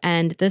 11th,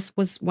 and this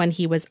was when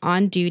he was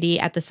on duty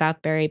at the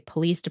Southbury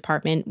Police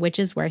Department, which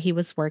is where he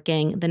was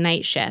working the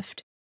night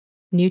shift.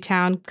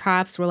 Newtown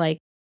cops were like,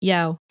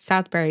 yo,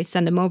 Southbury,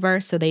 send him over.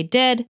 So they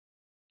did.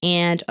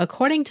 And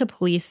according to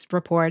police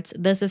reports,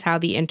 this is how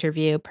the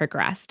interview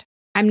progressed.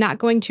 I'm not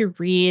going to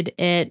read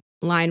it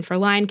line for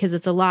line because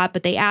it's a lot,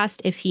 but they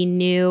asked if he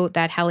knew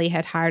that Helle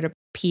had hired a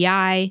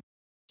PI.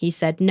 He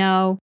said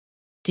no.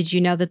 Did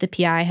you know that the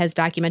PI has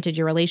documented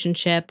your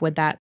relationship with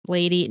that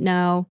lady?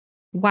 No.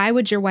 Why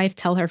would your wife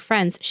tell her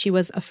friends she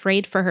was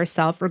afraid for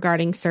herself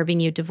regarding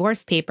serving you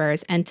divorce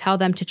papers and tell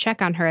them to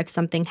check on her if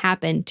something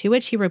happened? To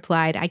which he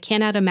replied, I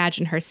cannot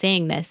imagine her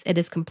saying this. It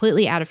is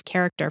completely out of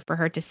character for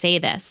her to say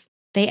this.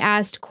 They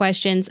asked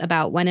questions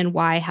about when and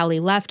why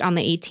Helle left on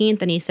the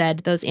 18th, and he said,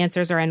 "Those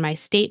answers are in my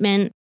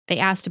statement." They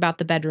asked about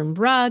the bedroom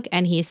rug,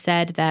 and he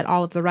said that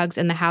all of the rugs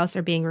in the house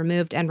are being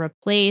removed and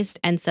replaced,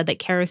 and said that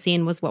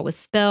kerosene was what was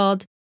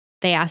spilled.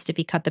 They asked if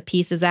he cut the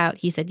pieces out.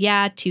 He said,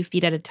 yeah, 2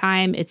 feet at a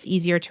time. It's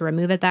easier to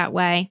remove it that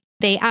way.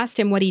 They asked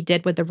him what he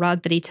did with the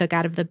rug that he took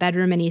out of the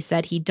bedroom, and he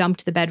said he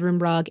dumped the bedroom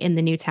rug in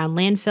the Newtown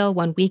landfill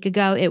 1 week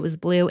ago. It was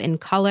blue in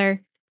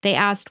color. They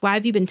asked, why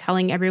have you been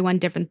telling everyone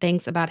different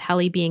things about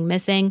Helle being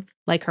missing,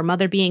 like her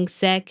mother being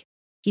sick?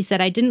 He said,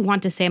 I didn't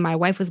want to say my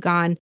wife was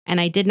gone, and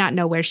I did not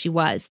know where she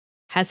was.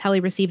 Has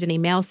Helle received any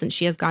mail since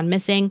she has gone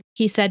missing?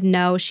 He said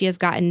no, she has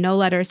gotten no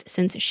letters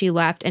since she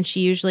left, and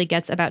she usually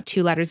gets about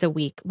 2 letters a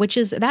week,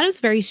 that is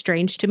very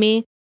strange to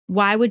me.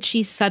 Why would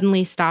she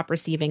suddenly stop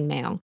receiving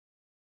mail?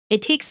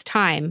 It takes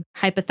time,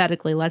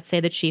 hypothetically, let's say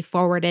that she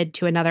forwarded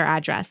to another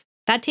address.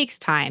 That takes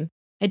time.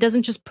 It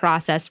doesn't just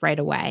process right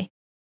away.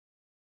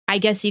 I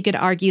guess you could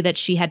argue that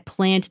she had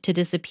planned to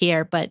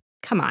disappear, but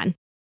come on.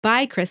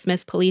 By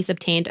Christmas, police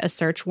obtained a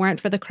search warrant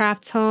for the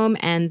Crafts home,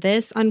 and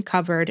this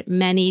uncovered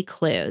many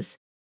clues.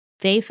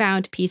 They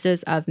found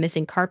pieces of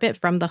missing carpet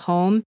from the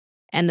home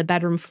and the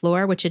bedroom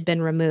floor, which had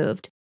been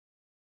removed.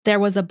 There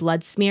was a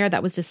blood smear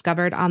that was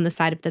discovered on the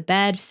side of the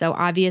bed, so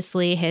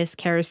obviously his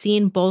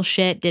kerosene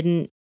bullshit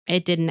didn't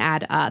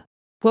add up.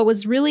 What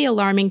was really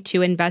alarming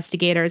to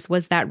investigators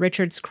was that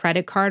Richard's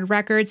credit card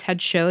records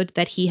had showed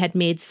that he had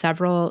made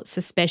several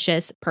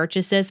suspicious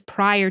purchases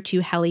prior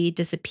to Helle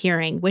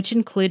disappearing, which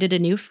included a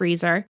new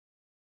freezer.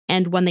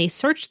 And when they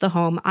searched the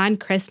home on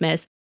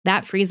Christmas,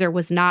 that freezer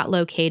was not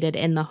located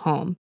in the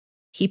home.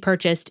 He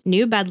purchased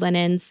new bed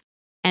linens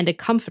and a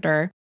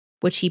comforter,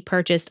 which he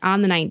purchased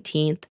on the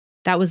 19th.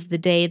 That was the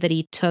day that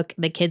he took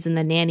the kids and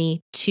the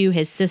nanny to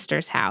his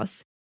sister's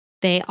house.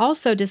 They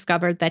also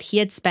discovered that he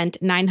had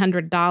spent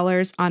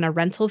 $900 on a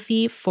rental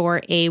fee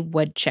for a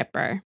wood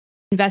chipper.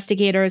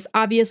 Investigators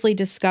obviously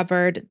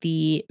discovered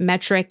the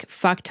metric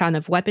fuck ton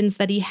of weapons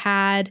that he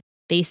had.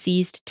 They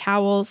seized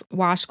towels,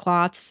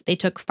 washcloths, they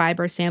took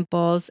fiber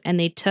samples, and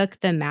they took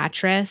the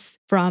mattress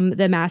from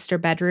the master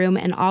bedroom.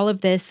 And all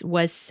of this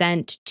was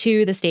sent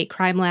to the state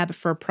crime lab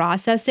for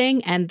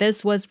processing, and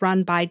this was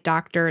run by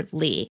Dr.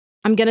 Lee.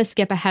 I'm going to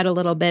skip ahead a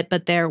little bit,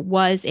 but there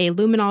was a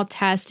luminol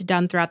test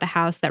done throughout the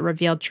house that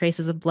revealed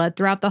traces of blood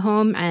throughout the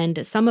home,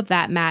 and some of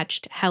that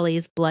matched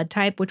Helle's blood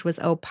type, which was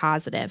O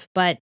positive.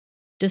 But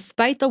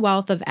despite the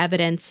wealth of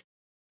evidence,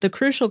 the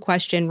crucial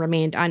question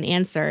remained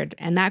unanswered,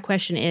 and that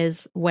question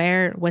is,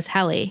 where was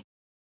Helle?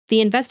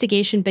 The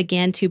investigation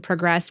began to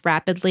progress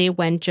rapidly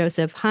when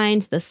Joseph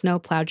Hines, the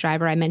snowplow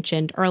driver I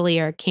mentioned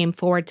earlier, came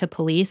forward to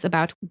police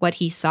about what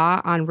he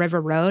saw on River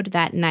Road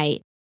that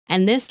night.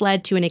 And this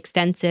led to an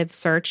extensive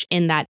search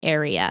in that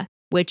area,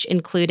 which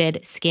included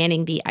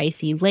scanning the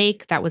icy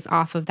lake that was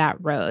off of that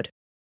road.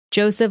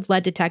 Joseph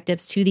led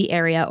detectives to the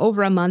area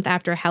over a month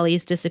after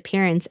Helle's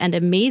disappearance, and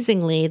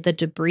amazingly, the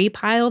debris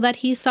pile that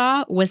he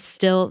saw was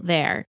still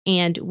there.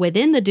 And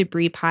within the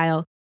debris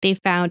pile, they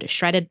found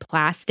shredded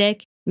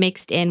plastic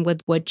mixed in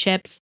with wood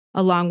chips,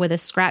 along with a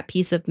scrap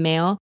piece of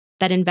mail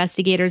that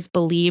investigators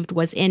believed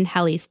was in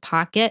Helle's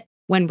pocket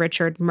when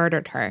Richard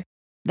murdered her.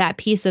 That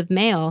piece of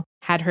mail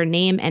had her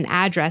name and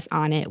address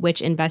on it,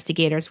 which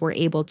investigators were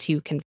able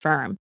to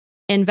confirm.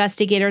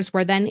 Investigators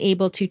were then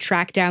able to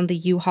track down the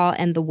U-Haul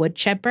and the wood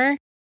chipper,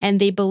 and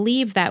they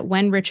believe that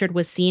when Richard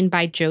was seen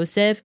by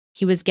Joseph,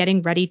 he was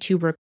getting ready to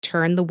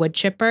return the wood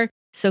chipper,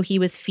 so he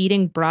was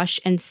feeding brush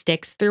and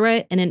sticks through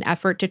it in an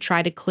effort to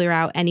try to clear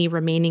out any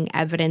remaining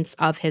evidence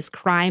of his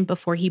crime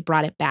before he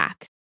brought it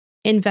back.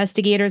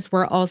 Investigators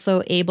were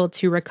also able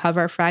to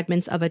recover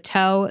fragments of a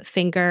toe,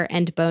 finger,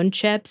 and bone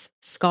chips,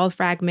 skull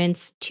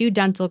fragments, 2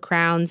 dental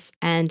crowns,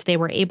 and they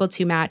were able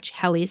to match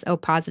Helle's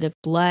O-positive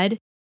blood.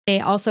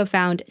 They also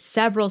found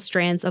several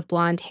strands of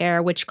blonde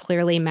hair, which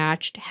clearly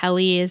matched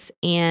Helle's,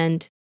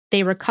 and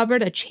they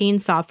recovered a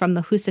chainsaw from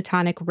the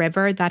Housatonic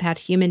River that had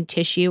human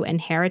tissue and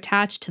hair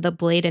attached to the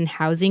blade and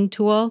housing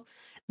tool.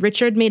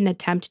 Richard made an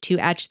attempt to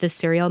etch the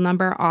serial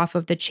number off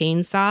of the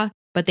chainsaw,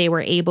 but they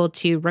were able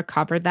to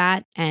recover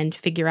that and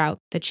figure out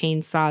the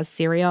chainsaw's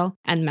serial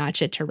and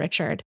match it to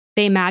Richard.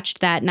 They matched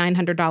that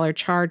 $900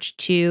 charge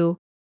to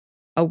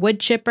a wood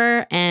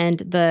chipper, and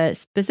the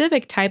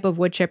specific type of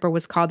wood chipper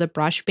was called a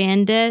brush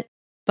bandit.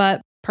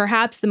 But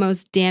perhaps the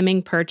most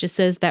damning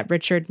purchases that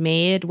Richard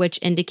made, which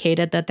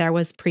indicated that there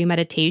was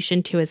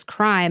premeditation to his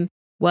crime,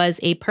 was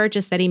a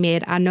purchase that he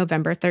made on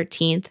November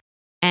 13th.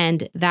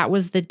 And that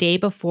was the day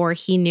before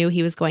he knew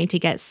he was going to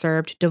get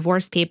served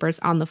divorce papers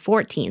on the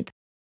 14th.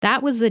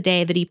 That was the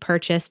day that he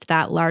purchased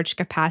that large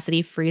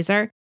capacity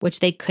freezer, which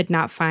they could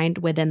not find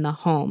within the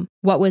home.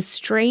 What was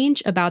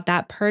strange about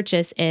that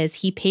purchase is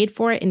he paid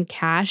for it in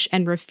cash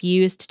and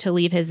refused to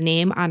leave his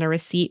name on a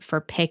receipt for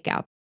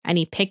pickup, and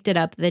he picked it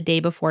up the day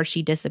before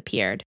she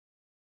disappeared.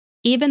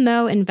 Even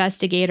though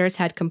investigators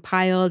had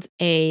compiled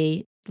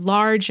a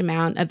large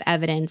amount of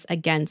evidence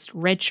against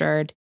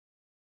Richard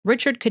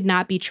could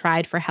not be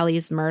tried for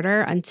Helle's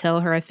murder until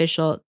her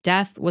official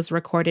death was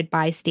recorded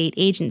by state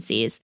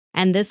agencies.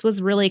 and this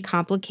was really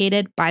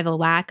complicated by the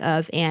lack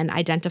of an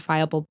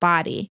identifiable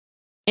body.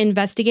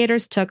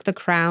 Investigators took the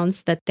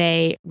crowns that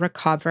they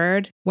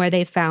recovered, where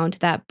they found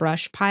that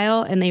brush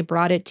pile, and they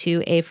brought it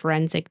to a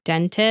forensic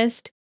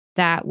dentist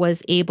that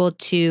was able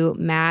to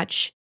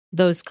match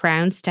those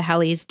crowns to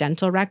Helle's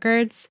dental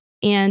records.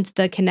 And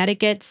the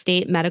Connecticut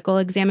State Medical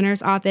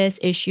Examiner's Office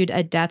issued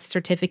a death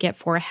certificate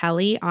for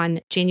Helle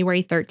on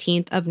January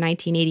 13th of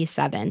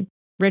 1987.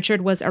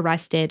 Richard was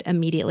arrested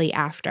immediately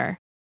after.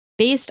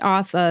 Based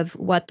off of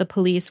what the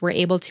police were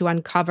able to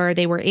uncover,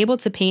 they were able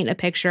to paint a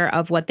picture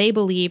of what they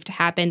believed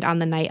happened on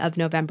the night of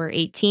November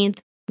 18th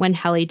when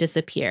Helle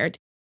disappeared.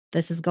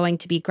 This is going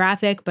to be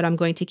graphic, but I'm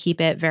going to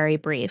keep it very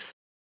brief.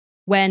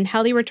 When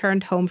Helle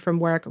returned home from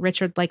work,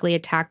 Richard likely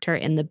attacked her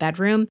in the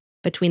bedroom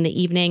between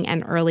the evening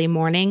and early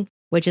morning,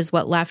 which is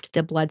what left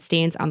the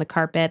bloodstains on the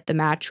carpet, the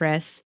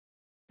mattress,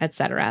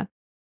 etc.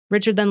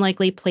 Richard then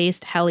likely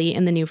placed Helle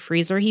in the new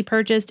freezer he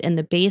purchased in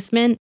the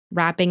basement,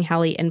 wrapping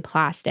Helle in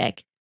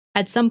plastic.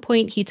 At some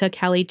point, he took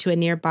Helle to a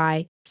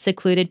nearby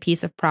secluded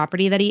piece of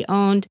property that he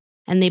owned,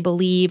 and they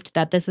believed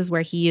that this is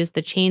where he used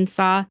the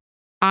chainsaw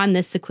on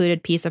this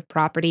secluded piece of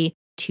property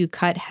to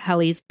cut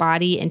Helle's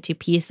body into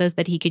pieces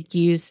that he could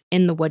use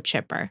in the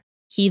woodchipper.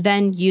 He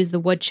then used the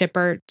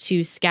woodchipper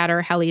to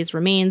scatter Helle's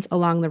remains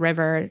along the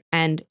river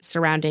and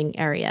surrounding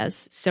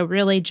areas. So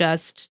really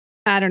just,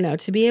 I don't know,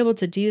 to be able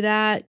to do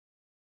that,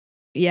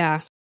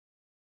 yeah.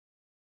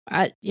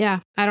 I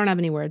don't have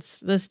any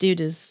words. This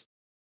dude is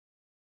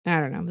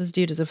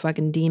a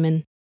fucking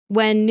demon.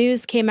 When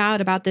news came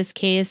out about this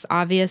case,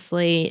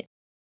 obviously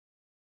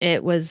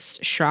it was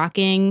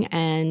shocking,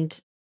 and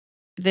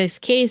this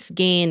case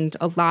gained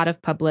a lot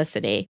of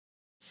publicity.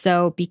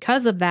 So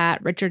because of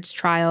that, Richard's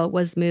trial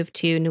was moved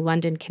to New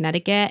London,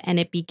 Connecticut, and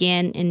it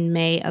began in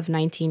May of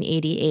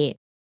 1988.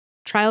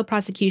 Trial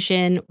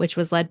prosecution, which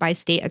was led by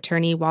State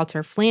Attorney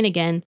Walter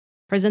Flanagan,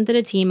 presented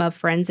a team of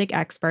forensic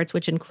experts,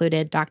 which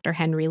included Dr.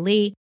 Henry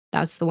Lee.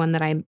 That's the one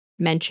that I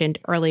mentioned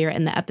earlier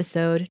in the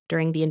episode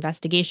during the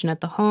investigation at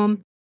the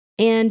home.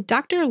 And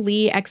Dr.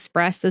 Lee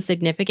expressed the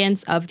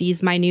significance of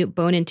these minute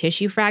bone and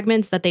tissue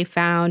fragments that they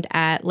found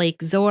at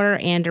Lake Zor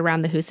and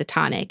around the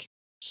Housatonic.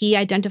 He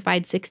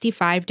identified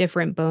 65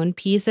 different bone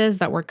pieces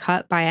that were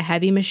cut by a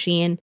heavy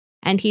machine,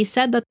 and he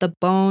said that the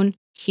bone,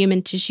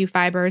 human tissue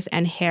fibers,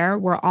 and hair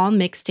were all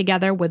mixed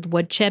together with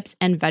wood chips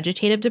and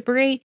vegetative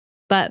debris,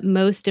 but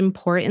most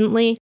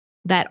importantly,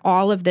 that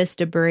all of this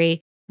debris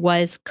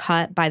was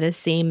cut by the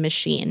same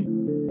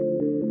machine.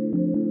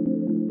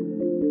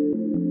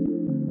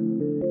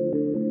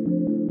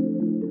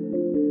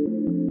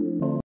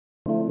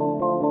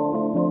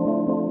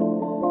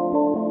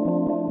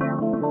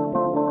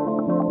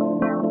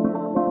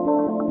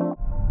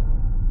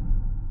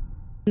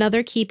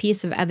 Another key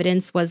piece of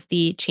evidence was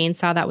the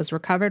chainsaw that was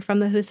recovered from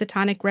the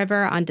Housatonic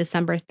River on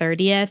December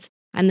 30th,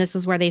 and this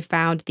is where they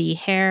found the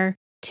hair,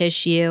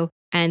 tissue,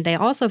 and they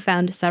also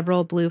found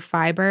several blue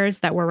fibers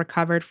that were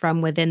recovered from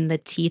within the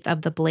teeth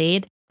of the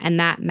blade, and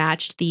that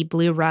matched the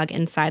blue rug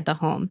inside the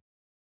home.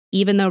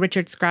 Even though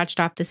Richard scratched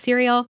off the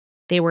serial,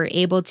 they were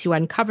able to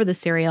uncover the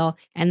serial,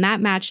 and that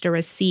matched a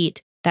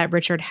receipt that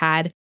Richard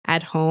had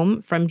at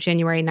home from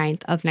January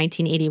 9th of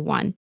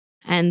 1981.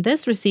 And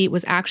this receipt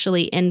was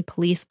actually in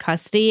police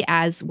custody,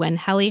 as when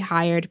Helle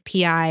hired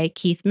PI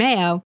Keith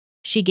Mayo,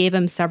 she gave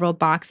him several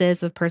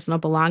boxes of personal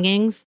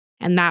belongings,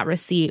 and that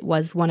receipt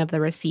was one of the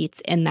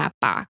receipts in that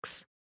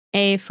box.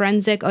 A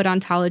forensic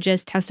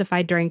odontologist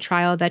testified during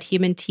trial that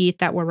human teeth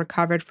that were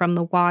recovered from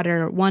the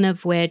water, one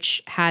of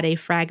which had a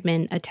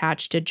fragment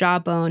attached to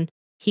jawbone,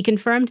 he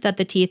confirmed that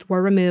the teeth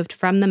were removed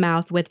from the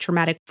mouth with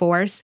traumatic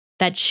force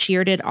that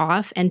sheared it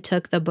off and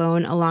took the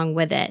bone along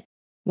with it.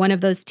 One of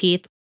those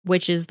teeth,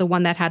 which is the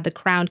one that had the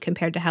crown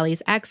compared to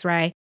Helle's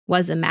x-ray,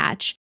 was a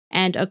match.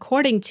 And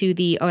according to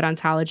the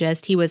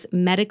odontologist, he was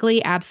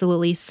medically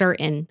absolutely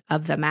certain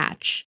of the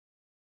match.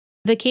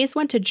 The case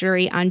went to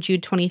jury on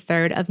June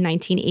 23rd of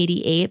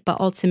 1988, but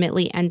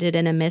ultimately ended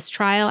in a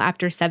mistrial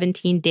after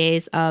 17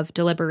 days of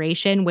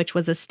deliberation, which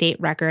was a state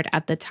record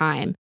at the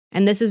time.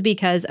 And this is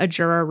because a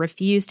juror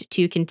refused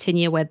to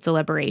continue with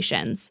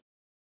deliberations.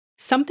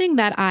 Something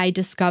that I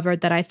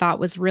discovered that I thought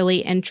was really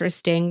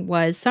interesting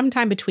was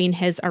sometime between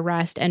his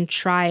arrest and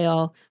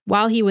trial,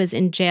 while he was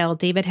in jail,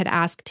 David had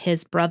asked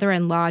his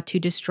brother-in-law to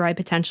destroy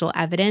potential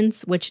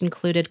evidence, which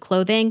included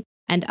clothing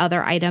and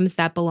other items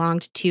that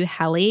belonged to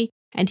Helle,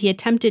 and he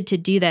attempted to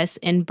do this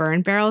in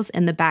burn barrels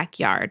in the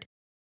backyard.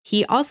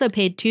 He also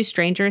paid two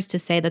strangers to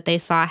say that they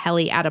saw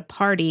Helle at a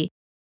party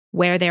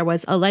where there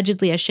was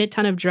allegedly a shit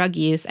ton of drug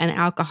use and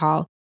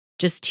alcohol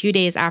just 2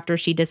 days after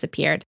she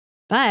disappeared.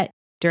 But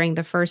during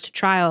the first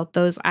trial,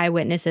 those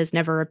eyewitnesses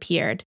never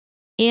appeared.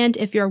 And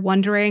if you're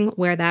wondering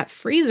where that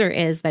freezer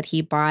is that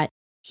he bought,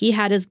 he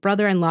had his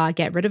brother-in-law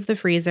get rid of the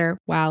freezer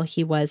while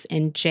he was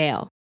in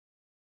jail.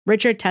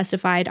 Richard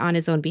testified on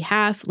his own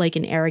behalf like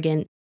an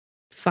arrogant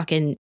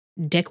fucking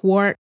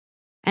dickwart.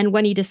 And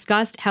when he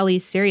discussed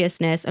Helle's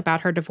seriousness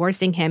about her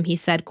divorcing him, he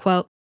said,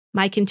 quote,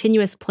 "My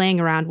continuous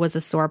playing around was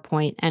a sore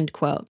point," end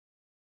quote.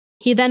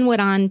 He then went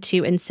on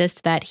to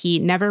insist that he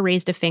never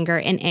raised a finger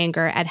in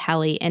anger at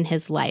Helle in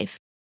his life.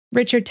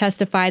 Richard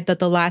testified that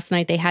the last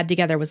night they had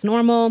together was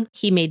normal.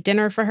 He made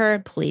dinner for her.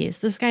 Please,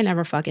 this guy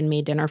never fucking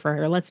made dinner for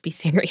her. Let's be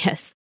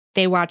serious.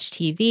 They watched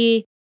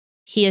TV.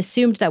 He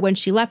assumed that when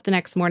she left the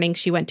next morning,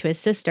 she went to his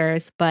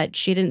sister's, but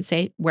she didn't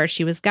say where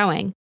she was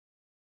going.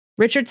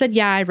 Richard said,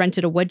 yeah, I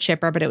rented a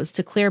woodchipper, but it was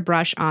to clear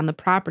brush on the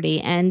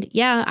property. And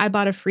yeah, I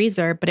bought a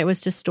freezer, but it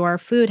was to store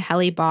food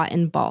Helle bought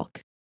in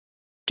bulk.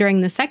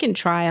 During the second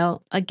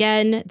trial,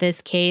 again,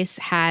 this case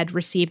had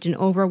received an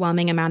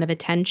overwhelming amount of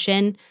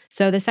attention.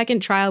 So the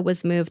second trial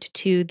was moved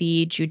to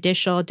the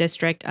Judicial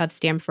District of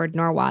Stamford,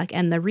 Norwalk,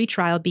 and the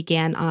retrial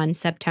began on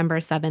September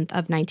 7th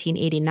of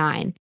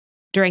 1989.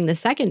 During the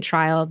second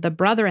trial, the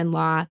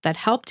brother-in-law that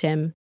helped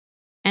him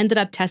ended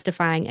up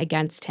testifying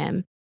against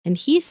him. And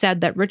he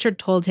said that Richard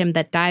told him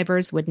that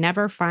divers would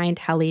never find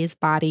Helle's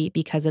body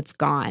because it's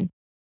gone.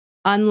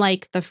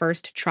 Unlike the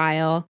first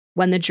trial,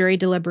 when the jury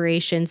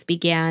deliberations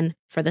began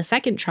for the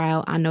second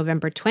trial on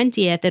November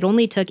 20th, it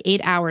only took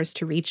 8 hours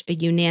to reach a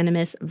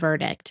unanimous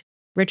verdict.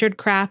 Richard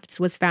Crafts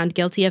was found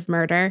guilty of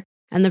murder,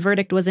 and the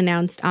verdict was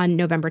announced on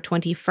November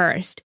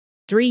 21st,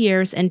 3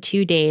 years and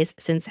 2 days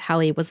since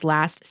Helle was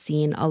last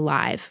seen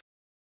alive.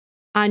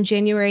 On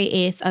January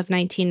 8th of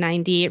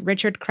 1990,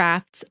 Richard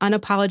Crafts,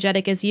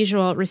 unapologetic as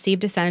usual,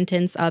 received a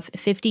sentence of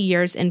 50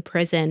 years in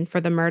prison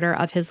for the murder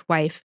of his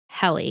wife,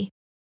 Helle.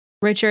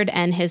 Richard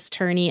and his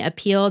attorney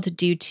appealed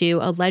due to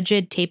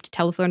alleged taped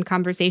telephone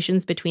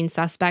conversations between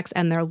suspects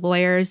and their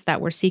lawyers that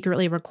were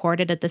secretly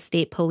recorded at the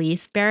state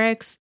police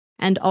barracks,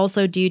 and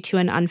also due to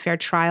an unfair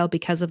trial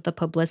because of the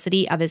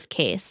publicity of his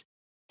case.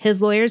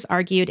 His lawyers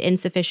argued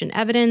insufficient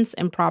evidence,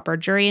 improper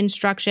jury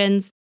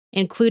instructions,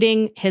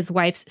 including his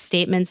wife's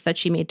statements that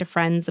she made to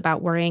friends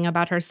about worrying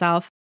about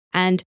herself,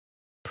 and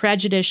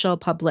prejudicial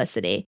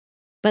publicity.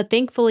 But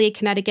thankfully,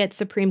 Connecticut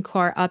Supreme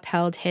Court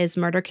upheld his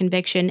murder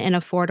conviction in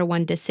a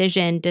 4-1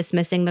 decision,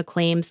 dismissing the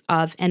claims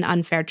of an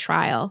unfair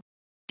trial.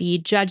 The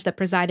judge that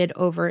presided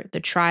over the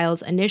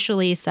trials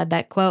initially said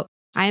that, quote,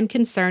 I am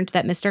concerned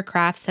that Mr.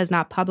 Crafts has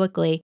not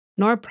publicly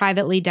nor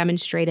privately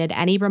demonstrated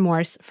any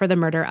remorse for the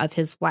murder of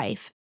his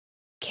wife.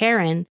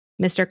 Karen,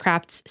 Mr.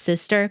 Crafts'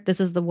 sister, this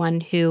is the one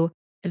who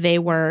they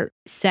were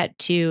set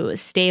to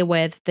stay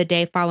with the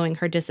day following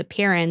her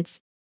disappearance,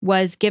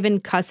 was given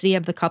custody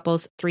of the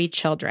couple's 3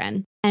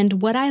 children.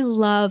 And what I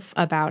love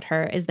about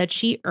her is that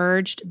she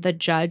urged the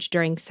judge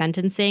during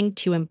sentencing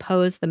to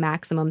impose the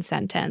maximum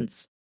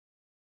sentence.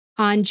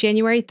 On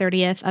January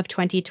 30th of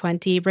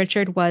 2020,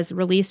 Richard was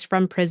released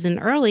from prison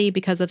early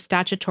because of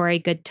statutory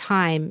good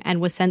time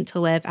and was sent to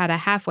live at a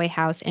halfway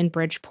house in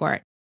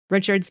Bridgeport.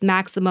 Richard's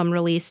maximum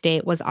release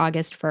date was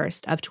August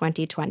 1st of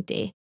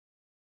 2020.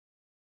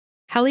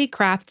 Helle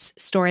Crafts'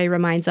 story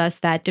reminds us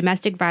that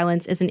domestic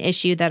violence is an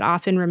issue that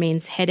often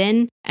remains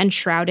hidden and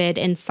shrouded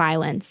in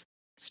silence.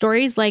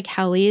 Stories like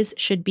Helle's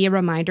should be a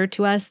reminder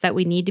to us that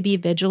we need to be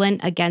vigilant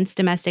against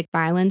domestic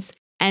violence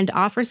and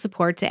offer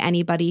support to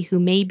anybody who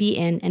may be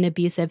in an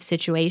abusive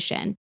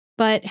situation.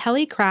 But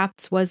Helle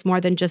Crafts was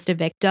more than just a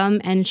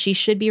victim, and she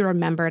should be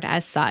remembered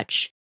as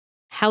such.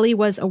 Helle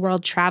was a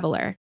world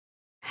traveler.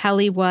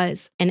 Helle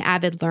was an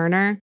avid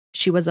learner.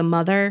 She was a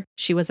mother.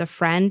 She was a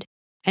friend.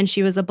 And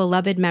she was a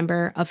beloved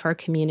member of her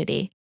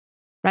community.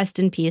 Rest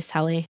in peace,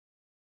 Helle.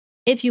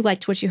 If you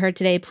liked what you heard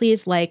today,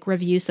 please like,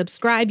 review,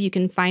 subscribe. You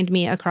can find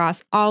me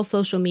across all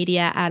social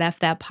media at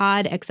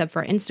fthatpod, except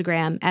for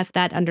Instagram,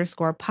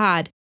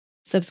 fthat_pod.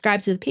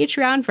 Subscribe to the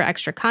Patreon for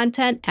extra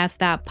content,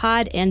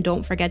 fthatpod, and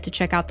don't forget to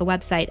check out the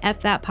website,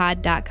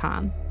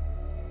 fthatpod.com.